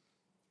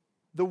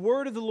 The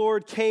word of the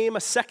Lord came a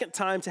second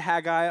time to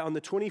Haggai on the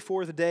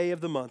 24th day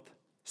of the month.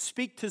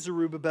 Speak to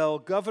Zerubbabel,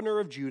 governor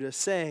of Judah,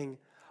 saying,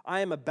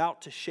 I am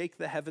about to shake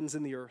the heavens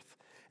and the earth,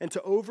 and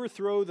to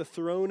overthrow the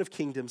throne of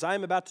kingdoms. I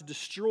am about to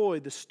destroy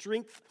the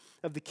strength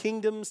of the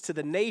kingdoms to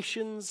the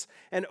nations,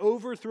 and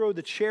overthrow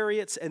the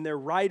chariots and their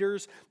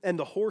riders, and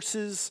the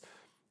horses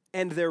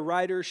and their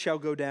riders shall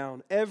go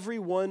down, every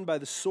one by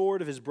the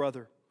sword of his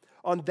brother.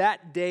 On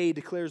that day,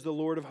 declares the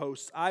Lord of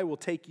hosts, I will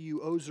take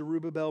you, O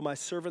Zerubbabel, my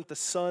servant, the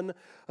son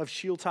of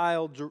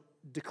Shealtiel,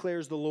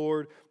 declares the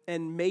Lord,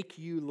 and make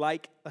you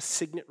like a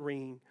signet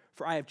ring,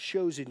 for I have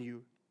chosen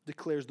you,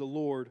 declares the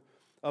Lord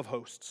of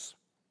hosts.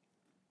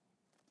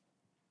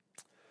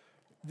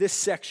 This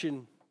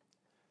section,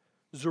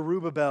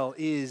 Zerubbabel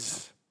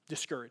is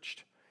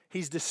discouraged.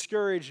 He's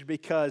discouraged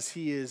because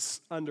he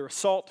is under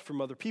assault from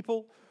other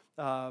people,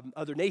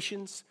 other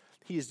nations.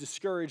 He is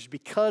discouraged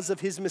because of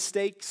his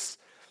mistakes.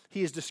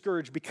 He is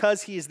discouraged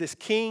because he is this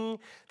king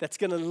that's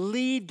going to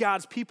lead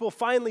God's people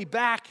finally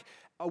back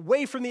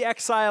away from the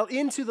exile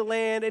into the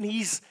land, and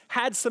he's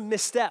had some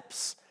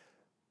missteps,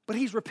 but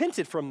he's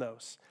repented from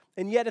those.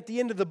 And yet at the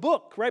end of the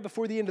book, right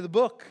before the end of the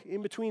book,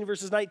 in between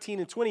verses 19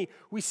 and 20,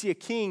 we see a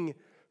king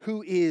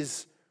who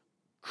is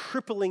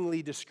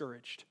cripplingly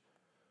discouraged.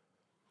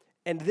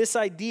 And this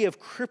idea of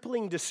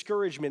crippling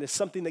discouragement is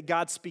something that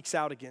God speaks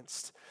out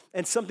against,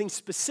 and something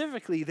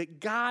specifically that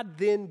God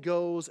then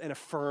goes and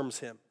affirms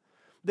him.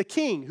 The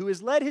king who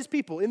has led his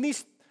people in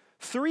these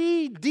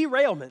 3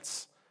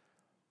 derailments,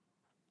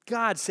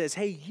 God says,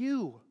 hey,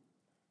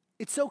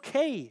 it's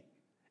okay.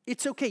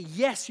 It's okay.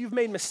 Yes, you've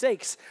made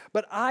mistakes,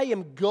 but I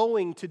am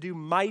going to do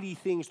mighty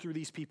things through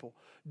these people.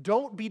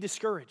 Don't be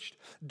discouraged.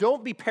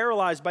 Don't be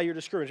paralyzed by your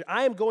discouragement.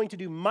 I am going to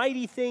do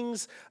mighty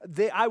things.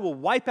 I will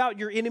wipe out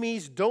your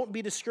enemies. Don't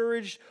be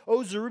discouraged.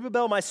 O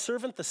Zerubbabel, my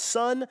servant, the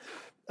son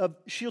of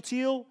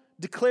Shealtiel,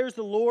 declares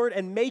the Lord,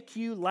 and make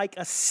you like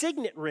a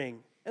signet ring.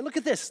 And look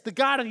at this. The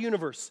God of the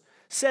universe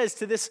says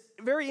to this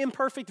very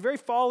imperfect, very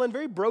fallen,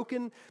 very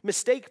broken,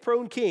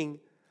 mistake-prone king,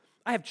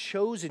 I have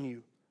chosen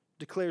you,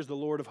 declares the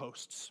Lord of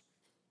hosts.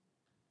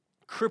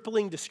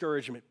 Crippling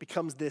discouragement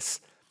becomes this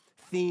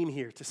theme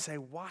here to say,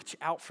 watch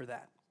out for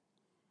that.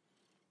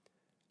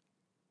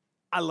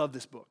 I love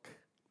this book.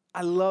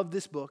 I love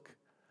this book.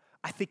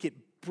 I think it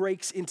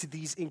breaks into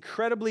these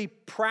incredibly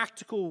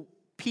practical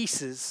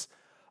pieces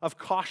of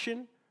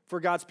caution for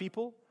God's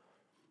people.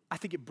 I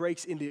think it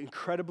breaks into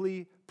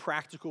incredibly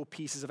practical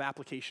pieces of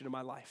application in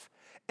my life.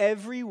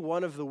 Every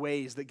one of the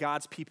ways that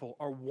God's people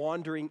are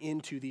wandering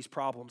into these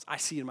problems, I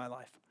see in my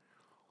life.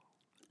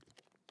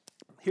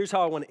 Here's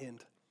how I want to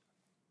end.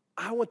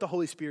 I want the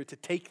Holy Spirit to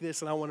take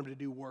this, and I want him to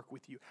do work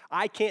with you.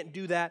 I can't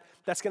do that.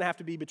 That's going to have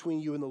to be between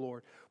you and the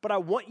Lord. But I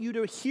want you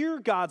to hear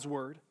God's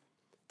word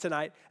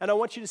tonight, and I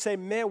want you to say,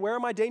 man, where are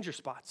my danger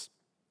spots?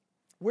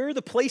 Where are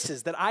the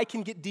places that I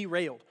can get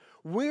derailed?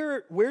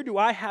 Where do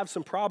I have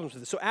some problems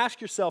with this? So ask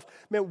yourself,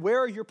 man, where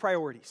are your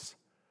priorities?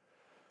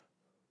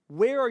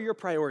 Where are your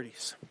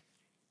priorities?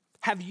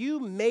 Have you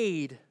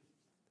made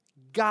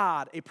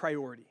God a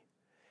priority?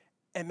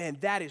 And man,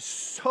 that is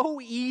so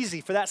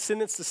easy for that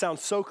sentence to sound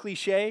so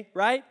cliche,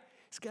 right?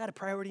 Is God a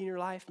priority in your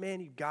life?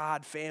 Man, you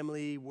God,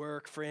 family,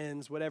 work,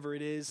 friends, whatever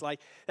it is. Like,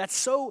 it's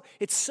so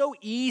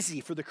easy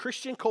for the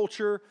Christian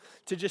culture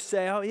to just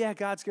say, oh yeah,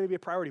 God's going to be a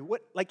priority.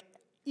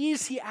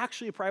 Is he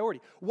actually a priority?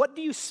 What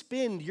do you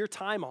spend your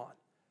time on?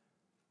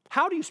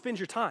 How do you spend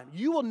your time?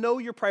 You will know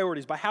your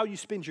priorities by how you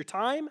spend your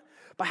time,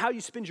 by how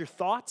you spend your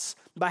thoughts,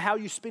 by how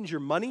you spend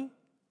your money.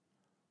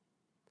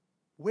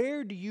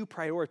 Where do you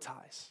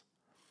prioritize?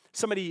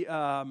 Somebody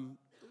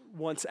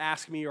once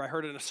asked me, or I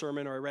heard it in a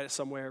sermon, or I read it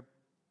somewhere,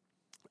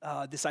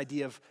 this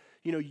idea of,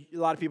 a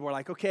lot of people are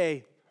like,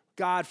 okay,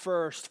 God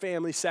first,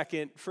 family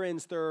second,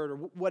 friends third, or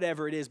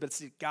whatever it is, but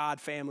it's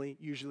God, family,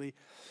 usually.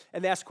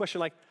 And they ask a question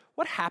like,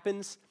 what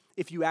happens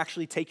if you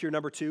actually take your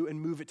number 2 and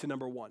move it to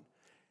number 1?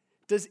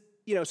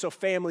 So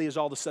family is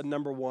all of a sudden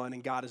number 1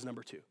 and God is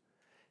number 2.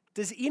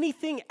 Does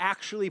anything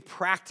actually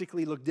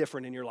practically look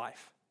different in your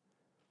life?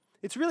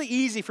 It's really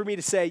easy for me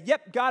to say,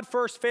 yep, God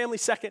first, family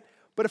second.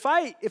 But if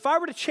I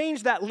were to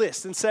change that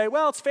list and say,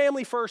 well, it's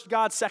family first,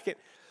 God second,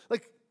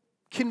 like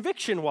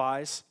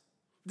conviction-wise,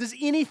 does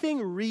anything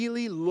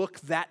really look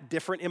that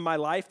different in my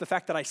life? The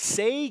fact that I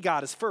say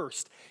God is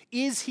first,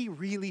 is he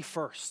really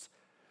first?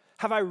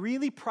 Have I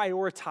really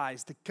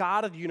prioritized the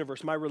God of the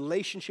universe, my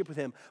relationship with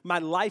him, my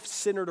life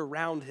centered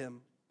around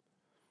him?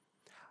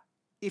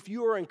 If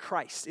you are in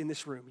Christ in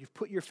this room, you've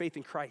put your faith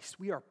in Christ,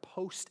 we are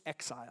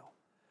post-exile.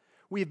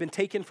 We have been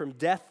taken from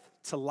death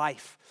to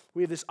life.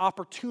 We have this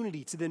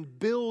opportunity to then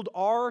build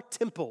our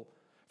temple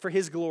for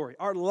his glory,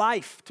 our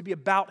life to be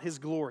about his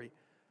glory.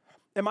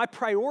 Am I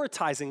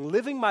prioritizing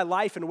living my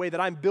life in a way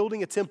that I'm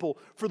building a temple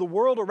for the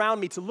world around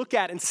me to look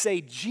at and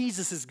say,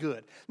 Jesus is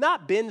good?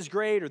 Not Ben's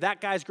great, or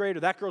that guy's great, or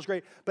that girl's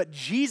great, but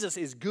Jesus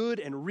is good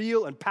and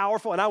real and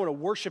powerful, and I want to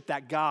worship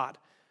that God.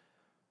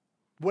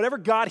 Whatever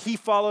God he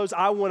follows,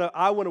 I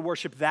want to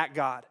worship that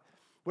God.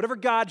 Whatever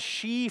God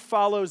she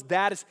follows,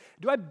 that is,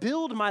 do I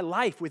build my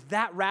life with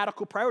that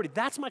radical priority?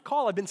 That's my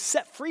call. I've been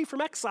set free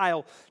from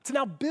exile to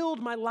now build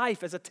my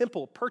life as a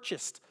temple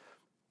purchased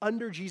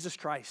under Jesus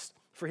Christ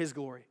for his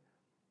glory.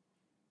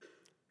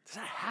 Is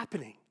that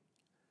happening?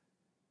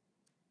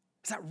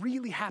 Is that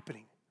really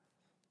happening?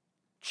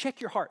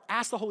 Check your heart.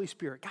 Ask the Holy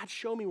Spirit, God,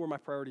 show me where my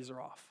priorities are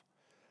off.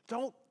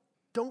 Don't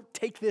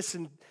take this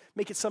and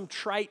make it some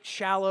trite,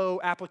 shallow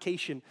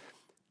application.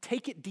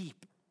 Take it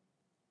deep.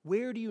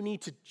 Where do you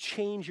need to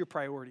change your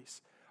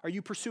priorities? Are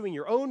you pursuing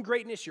your own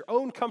greatness, your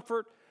own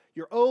comfort,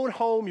 your own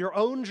home, your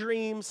own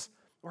dreams?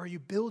 Or are you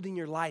building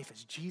your life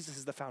as Jesus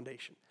is the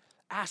foundation?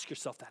 Ask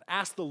yourself that.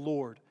 Ask the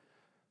Lord,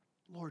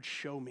 Lord,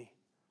 show me.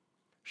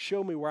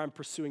 Show me where I'm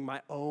pursuing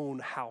my own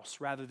house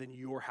rather than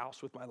your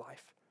house with my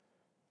life.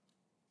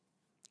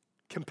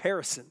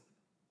 Comparison.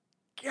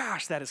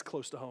 Gosh, that is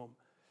close to home.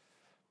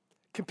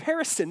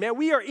 Comparison, man,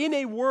 we are in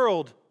a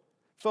world,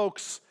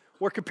 folks,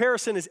 where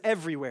comparison is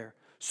everywhere.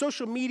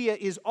 social media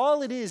is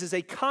all it is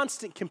a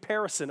constant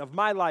comparison of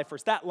my life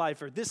versus that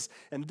life or this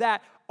and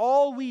that.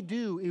 All we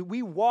do is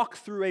we walk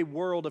through a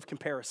world of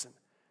comparison.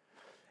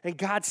 And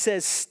God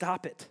says,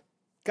 stop it.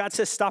 God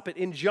says, stop it.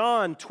 In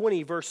John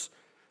 20,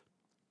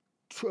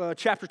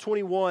 chapter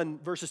 21,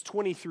 verses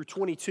 20 through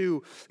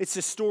 22, it's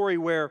a story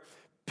where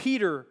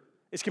Peter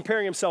is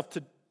comparing himself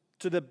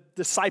to the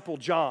disciple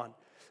John.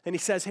 And he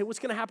says, hey, what's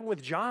going to happen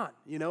with John?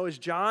 You know, is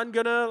John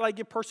going to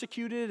get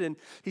persecuted and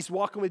he's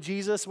walking with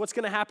Jesus? What's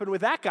going to happen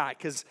with that guy?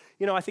 Because,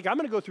 I think I'm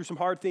going to go through some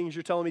hard things.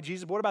 You're telling me,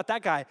 Jesus, what about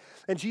that guy?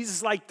 And Jesus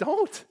is like,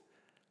 don't.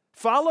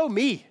 Follow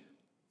me.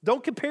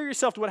 Don't compare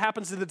yourself to what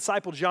happens to the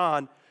disciple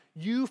John.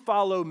 You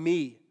follow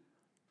me.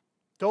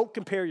 Don't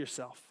compare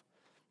yourself.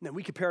 Now,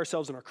 we compare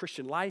ourselves in our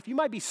Christian life. You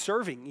might be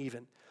serving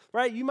even,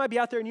 right? You might be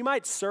out there and you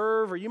might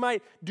serve or you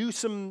might do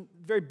some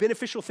very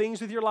beneficial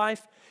things with your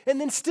life. And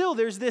then still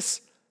there's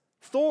this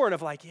thorn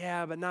of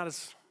yeah, but not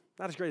as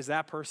great as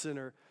that person,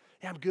 or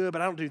yeah, I'm good,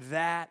 but I don't do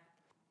that.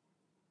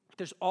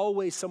 There's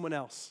always someone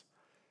else.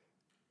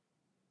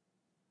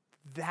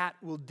 That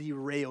will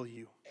derail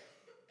you.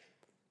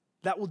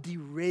 That will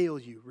derail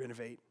you,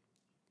 Renovate.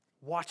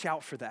 Watch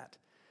out for that.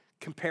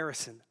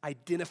 Comparison,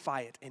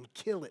 identify it, and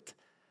kill it.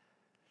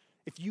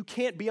 If you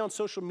can't be on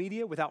social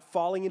media without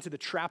falling into the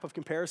trap of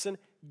comparison,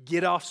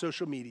 get off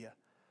social media.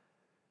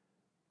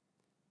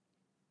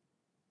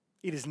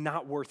 It is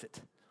not worth it.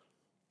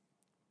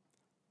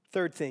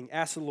 Third thing,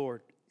 ask the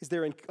Lord, is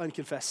there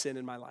unconfessed sin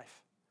in my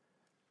life?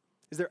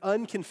 Is there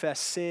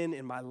unconfessed sin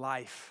in my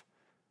life?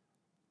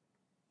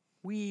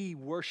 We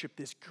worship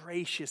this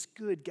gracious,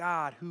 good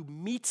God who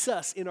meets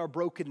us in our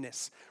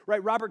brokenness,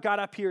 right? Robert got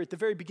up here at the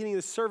very beginning of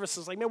the service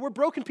and was like, man, we're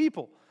broken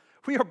people.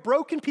 We are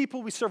broken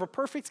people. We serve a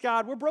perfect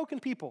God. We're broken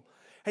people.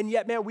 And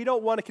yet, man, we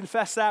don't want to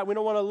confess that. We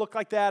don't want to look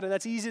like that. And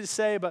that's easy to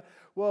say, but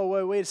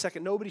whoa, wait a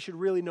second. Nobody should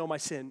really know my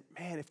sin.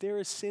 Man, if there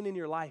is sin in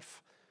your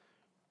life,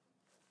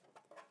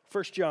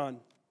 1 John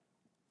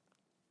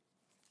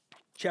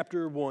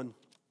chapter 1,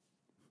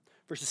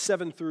 verses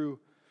 7 through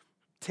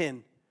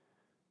 10.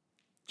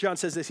 John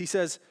says this. He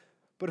says,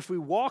 but if we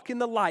walk in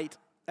the light,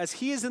 as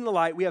he is in the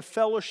light, we have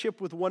fellowship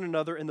with one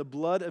another, and the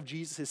blood of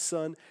Jesus, his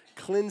son,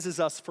 cleanses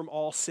us from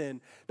all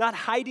sin. Not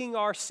hiding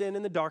our sin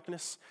in the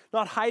darkness,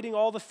 not hiding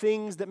all the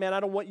things that, man, I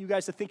don't want you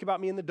guys to think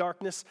about me in the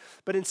darkness,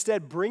 but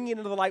instead bringing it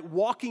into the light,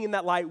 walking in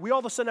that light. We all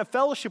of a sudden have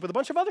fellowship with a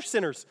bunch of other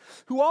sinners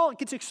who all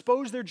get to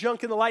expose their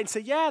junk in the light and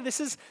say, yeah, this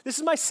is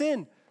my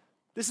sin.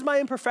 This is my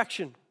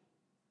imperfection.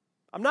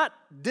 I'm not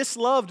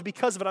disloved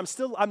because of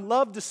it. I'm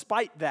loved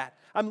despite that.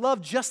 I'm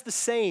loved just the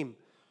same.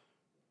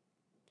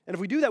 And if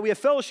we do that, we have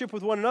fellowship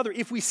with one another.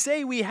 If we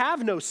say we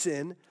have no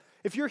sin,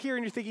 if you're here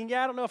and you're thinking,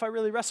 yeah, I don't know if I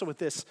really wrestle with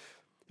this.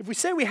 If we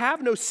say we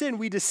have no sin,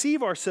 we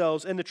deceive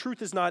ourselves and the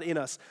truth is not in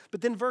us. But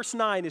then verse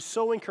 9 is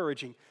so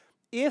encouraging.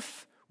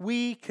 If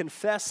we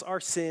confess our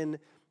sin,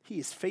 he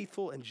is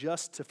faithful and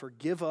just to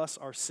forgive us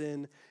our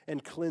sin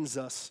and cleanse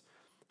us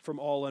from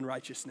all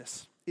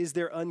unrighteousness. Is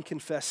there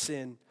unconfessed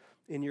sin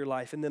in your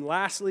life? And then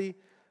lastly,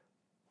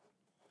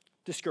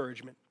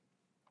 discouragement.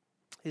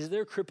 Is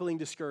there crippling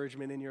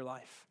discouragement in your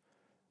life?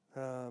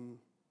 2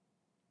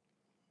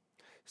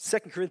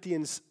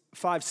 Corinthians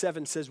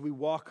 5:7 says we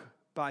walk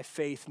by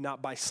faith,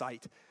 not by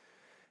sight.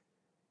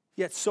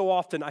 Yet so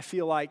often I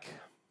feel like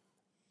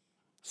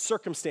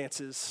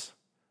circumstances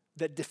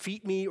that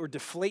defeat me or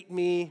deflate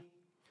me,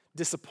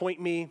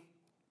 disappoint me,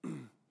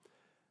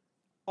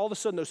 all of a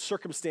sudden those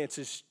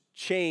circumstances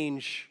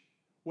change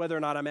whether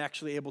or not I'm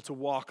actually able to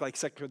walk like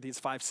 2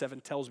 Corinthians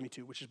 5:7 tells me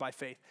to, which is by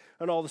faith.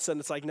 And all of a sudden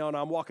it's like, no,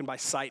 I'm walking by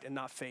sight and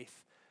not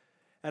faith.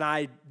 And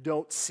I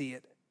don't see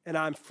it. And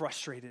I'm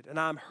frustrated and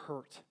I'm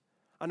hurt.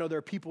 I know there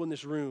are people in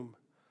this room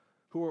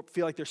who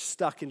feel like they're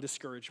stuck in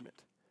discouragement.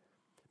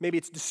 Maybe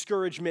it's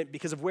discouragement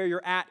because of where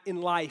you're at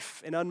in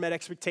life and unmet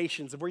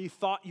expectations of where you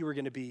thought you were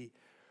going to be,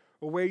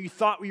 or where you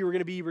thought you were going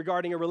to be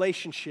regarding a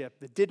relationship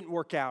that didn't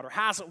work out or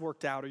hasn't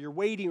worked out, or you're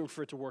waiting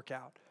for it to work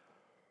out,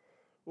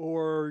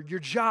 or your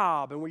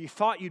job and where you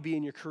thought you'd be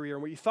in your career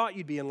and where you thought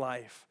you'd be in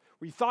life,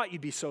 where you thought you'd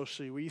be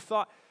socially,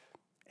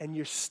 and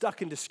you're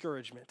stuck in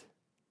discouragement.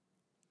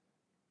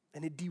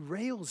 And it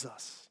derails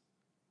us.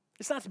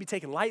 It's not to be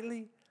taken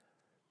lightly.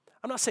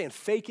 I'm not saying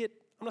fake it.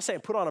 I'm not saying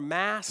put on a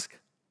mask.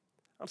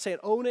 I'm saying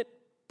own it.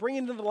 Bring it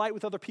into the light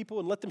with other people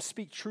and let them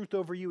speak truth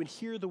over you and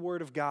hear the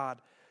word of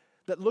God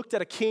that looked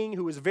at a king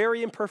who was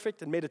very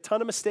imperfect and made a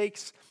ton of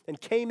mistakes and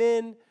came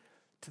in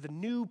to the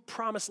new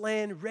promised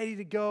land ready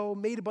to go,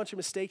 made a bunch of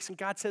mistakes, and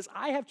God says,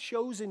 I have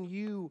chosen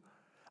you.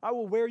 I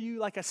will wear you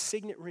like a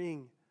signet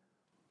ring.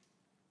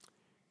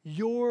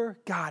 Your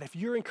God, if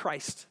you're in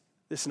Christ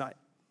this night,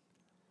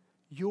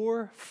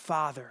 your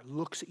Father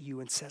looks at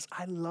you and says,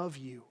 I love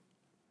you.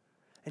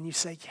 And you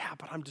say, yeah,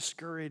 but I'm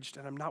discouraged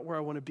and I'm not where I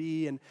want to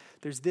be, and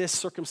there's this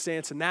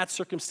circumstance and that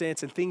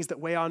circumstance and things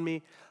that weigh on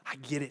me. I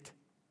get it.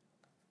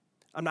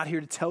 I'm not here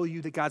to tell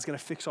you that God's going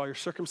to fix all your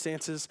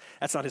circumstances.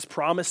 That's not his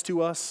promise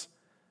to us.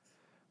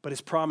 But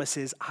his promise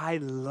is, I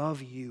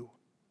love you.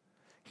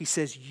 He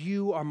says,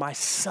 you are my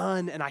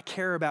son and I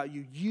care about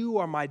you. You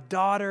are my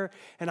daughter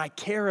and I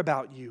care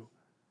about you.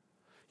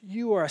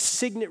 You are a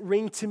signet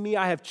ring to me.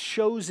 I have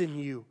chosen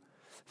you.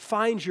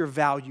 Find your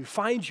value,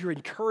 find your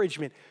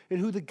encouragement in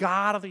who the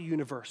God of the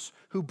universe,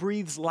 who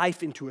breathes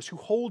life into us, who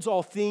holds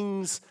all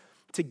things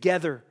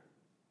together,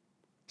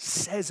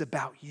 says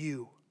about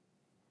you.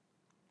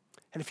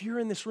 And if you're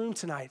in this room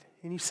tonight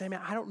and you say, man,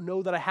 I don't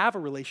know that I have a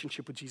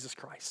relationship with Jesus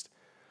Christ,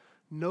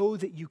 know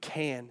that you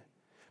can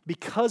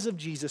because of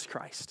Jesus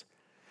Christ.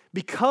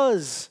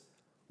 Because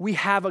we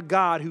have a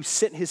God who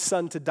sent his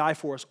son to die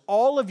for us.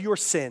 All of your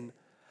sin,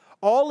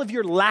 all of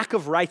your lack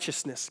of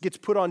righteousness gets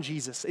put on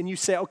Jesus. And you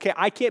say, okay,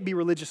 I can't be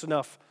religious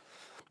enough,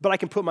 but I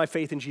can put my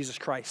faith in Jesus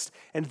Christ.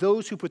 And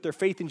those who put their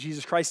faith in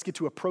Jesus Christ get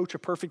to approach a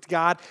perfect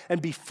God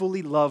and be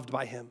fully loved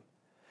by him.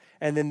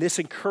 And then this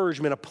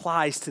encouragement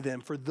applies to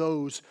them for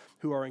those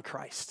who are in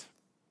Christ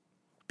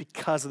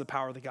because of the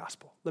power of the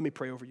gospel. Let me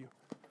pray over you.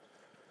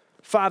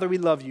 Father, we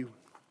love you.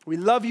 We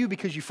love you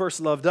because you first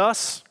loved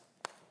us.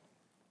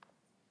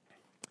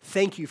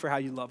 Thank you for how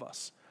you love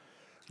us.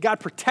 God,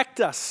 protect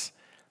us.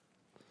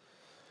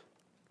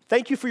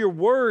 Thank you for your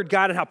word,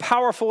 God, and how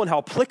powerful and how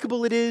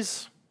applicable it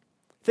is.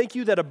 Thank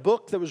you that a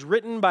book that was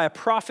written by a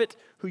prophet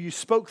who you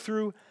spoke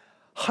through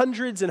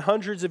hundreds and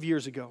hundreds of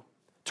years ago,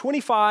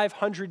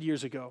 2,500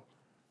 years ago,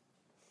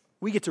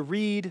 we get to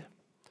read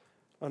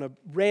on a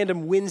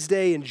random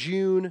Wednesday in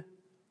June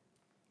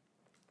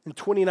in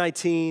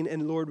 2019.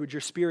 And Lord, would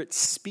your Spirit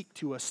speak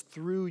to us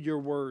through your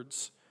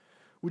words?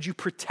 Would you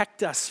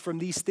protect us from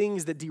these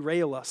things that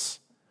derail us?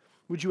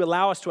 Would you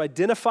allow us to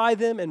identify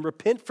them and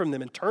repent from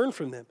them and turn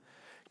from them?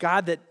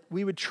 God, that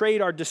we would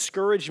trade our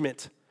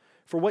discouragement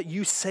for what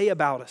you say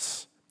about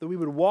us, that we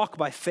would walk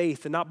by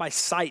faith and not by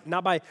sight,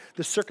 not by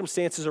the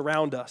circumstances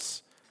around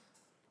us,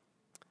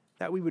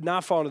 that we would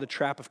not fall into the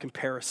trap of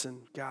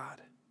comparison,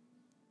 God,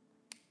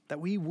 that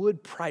we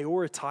would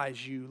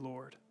prioritize you,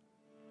 Lord.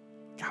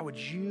 God, would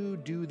you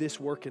do this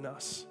work in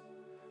us?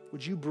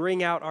 Would you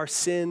bring out our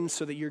sins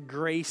so that your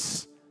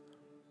grace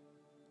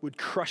would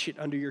crush it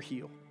under your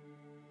heel?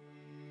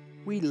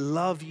 We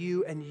love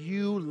you, and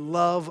you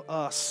love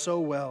us so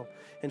well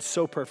and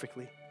so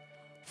perfectly.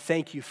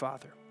 Thank you,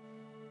 Father.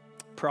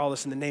 Pray all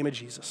this in the name of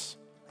Jesus.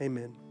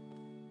 Amen.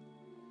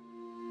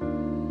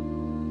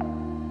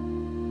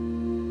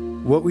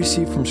 What we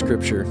see from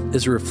Scripture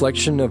is a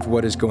reflection of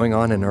what is going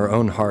on in our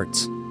own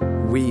hearts.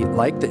 We,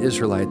 like the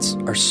Israelites,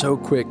 are so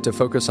quick to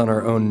focus on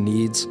our own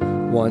needs,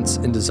 wants,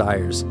 and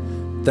desires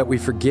that we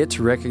forget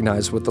to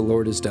recognize what the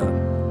Lord has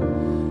done.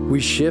 We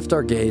shift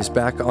our gaze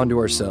back onto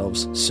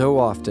ourselves so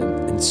often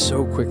and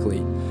so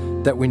quickly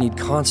that we need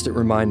constant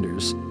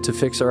reminders to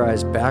fix our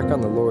eyes back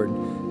on the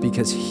Lord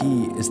because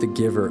He is the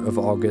giver of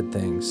all good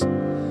things.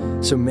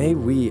 So may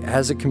we,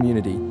 as a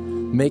community,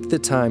 make the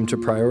time to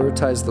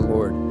prioritize the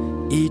Lord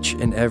each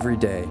and every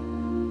day,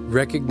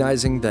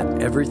 recognizing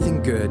that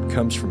everything good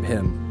comes from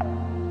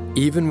Him.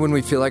 Even when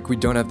we feel like we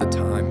don't have the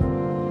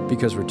time,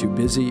 because we're too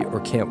busy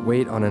or can't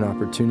wait on an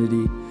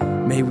opportunity,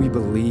 may we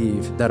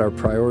believe that our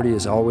priority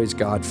is always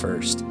God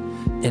first,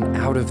 and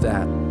out of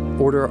that,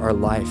 order our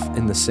life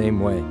in the same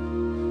way.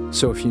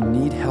 So if you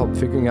need help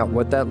figuring out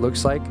what that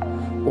looks like,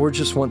 or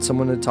just want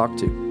someone to talk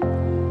to,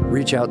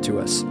 reach out to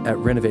us at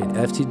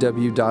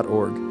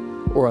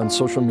renovateftw.org or on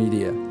social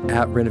media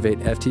at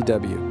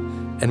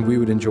renovateftw, and we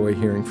would enjoy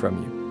hearing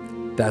from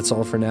you. That's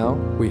all for now.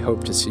 We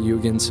hope to see you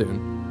again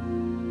soon.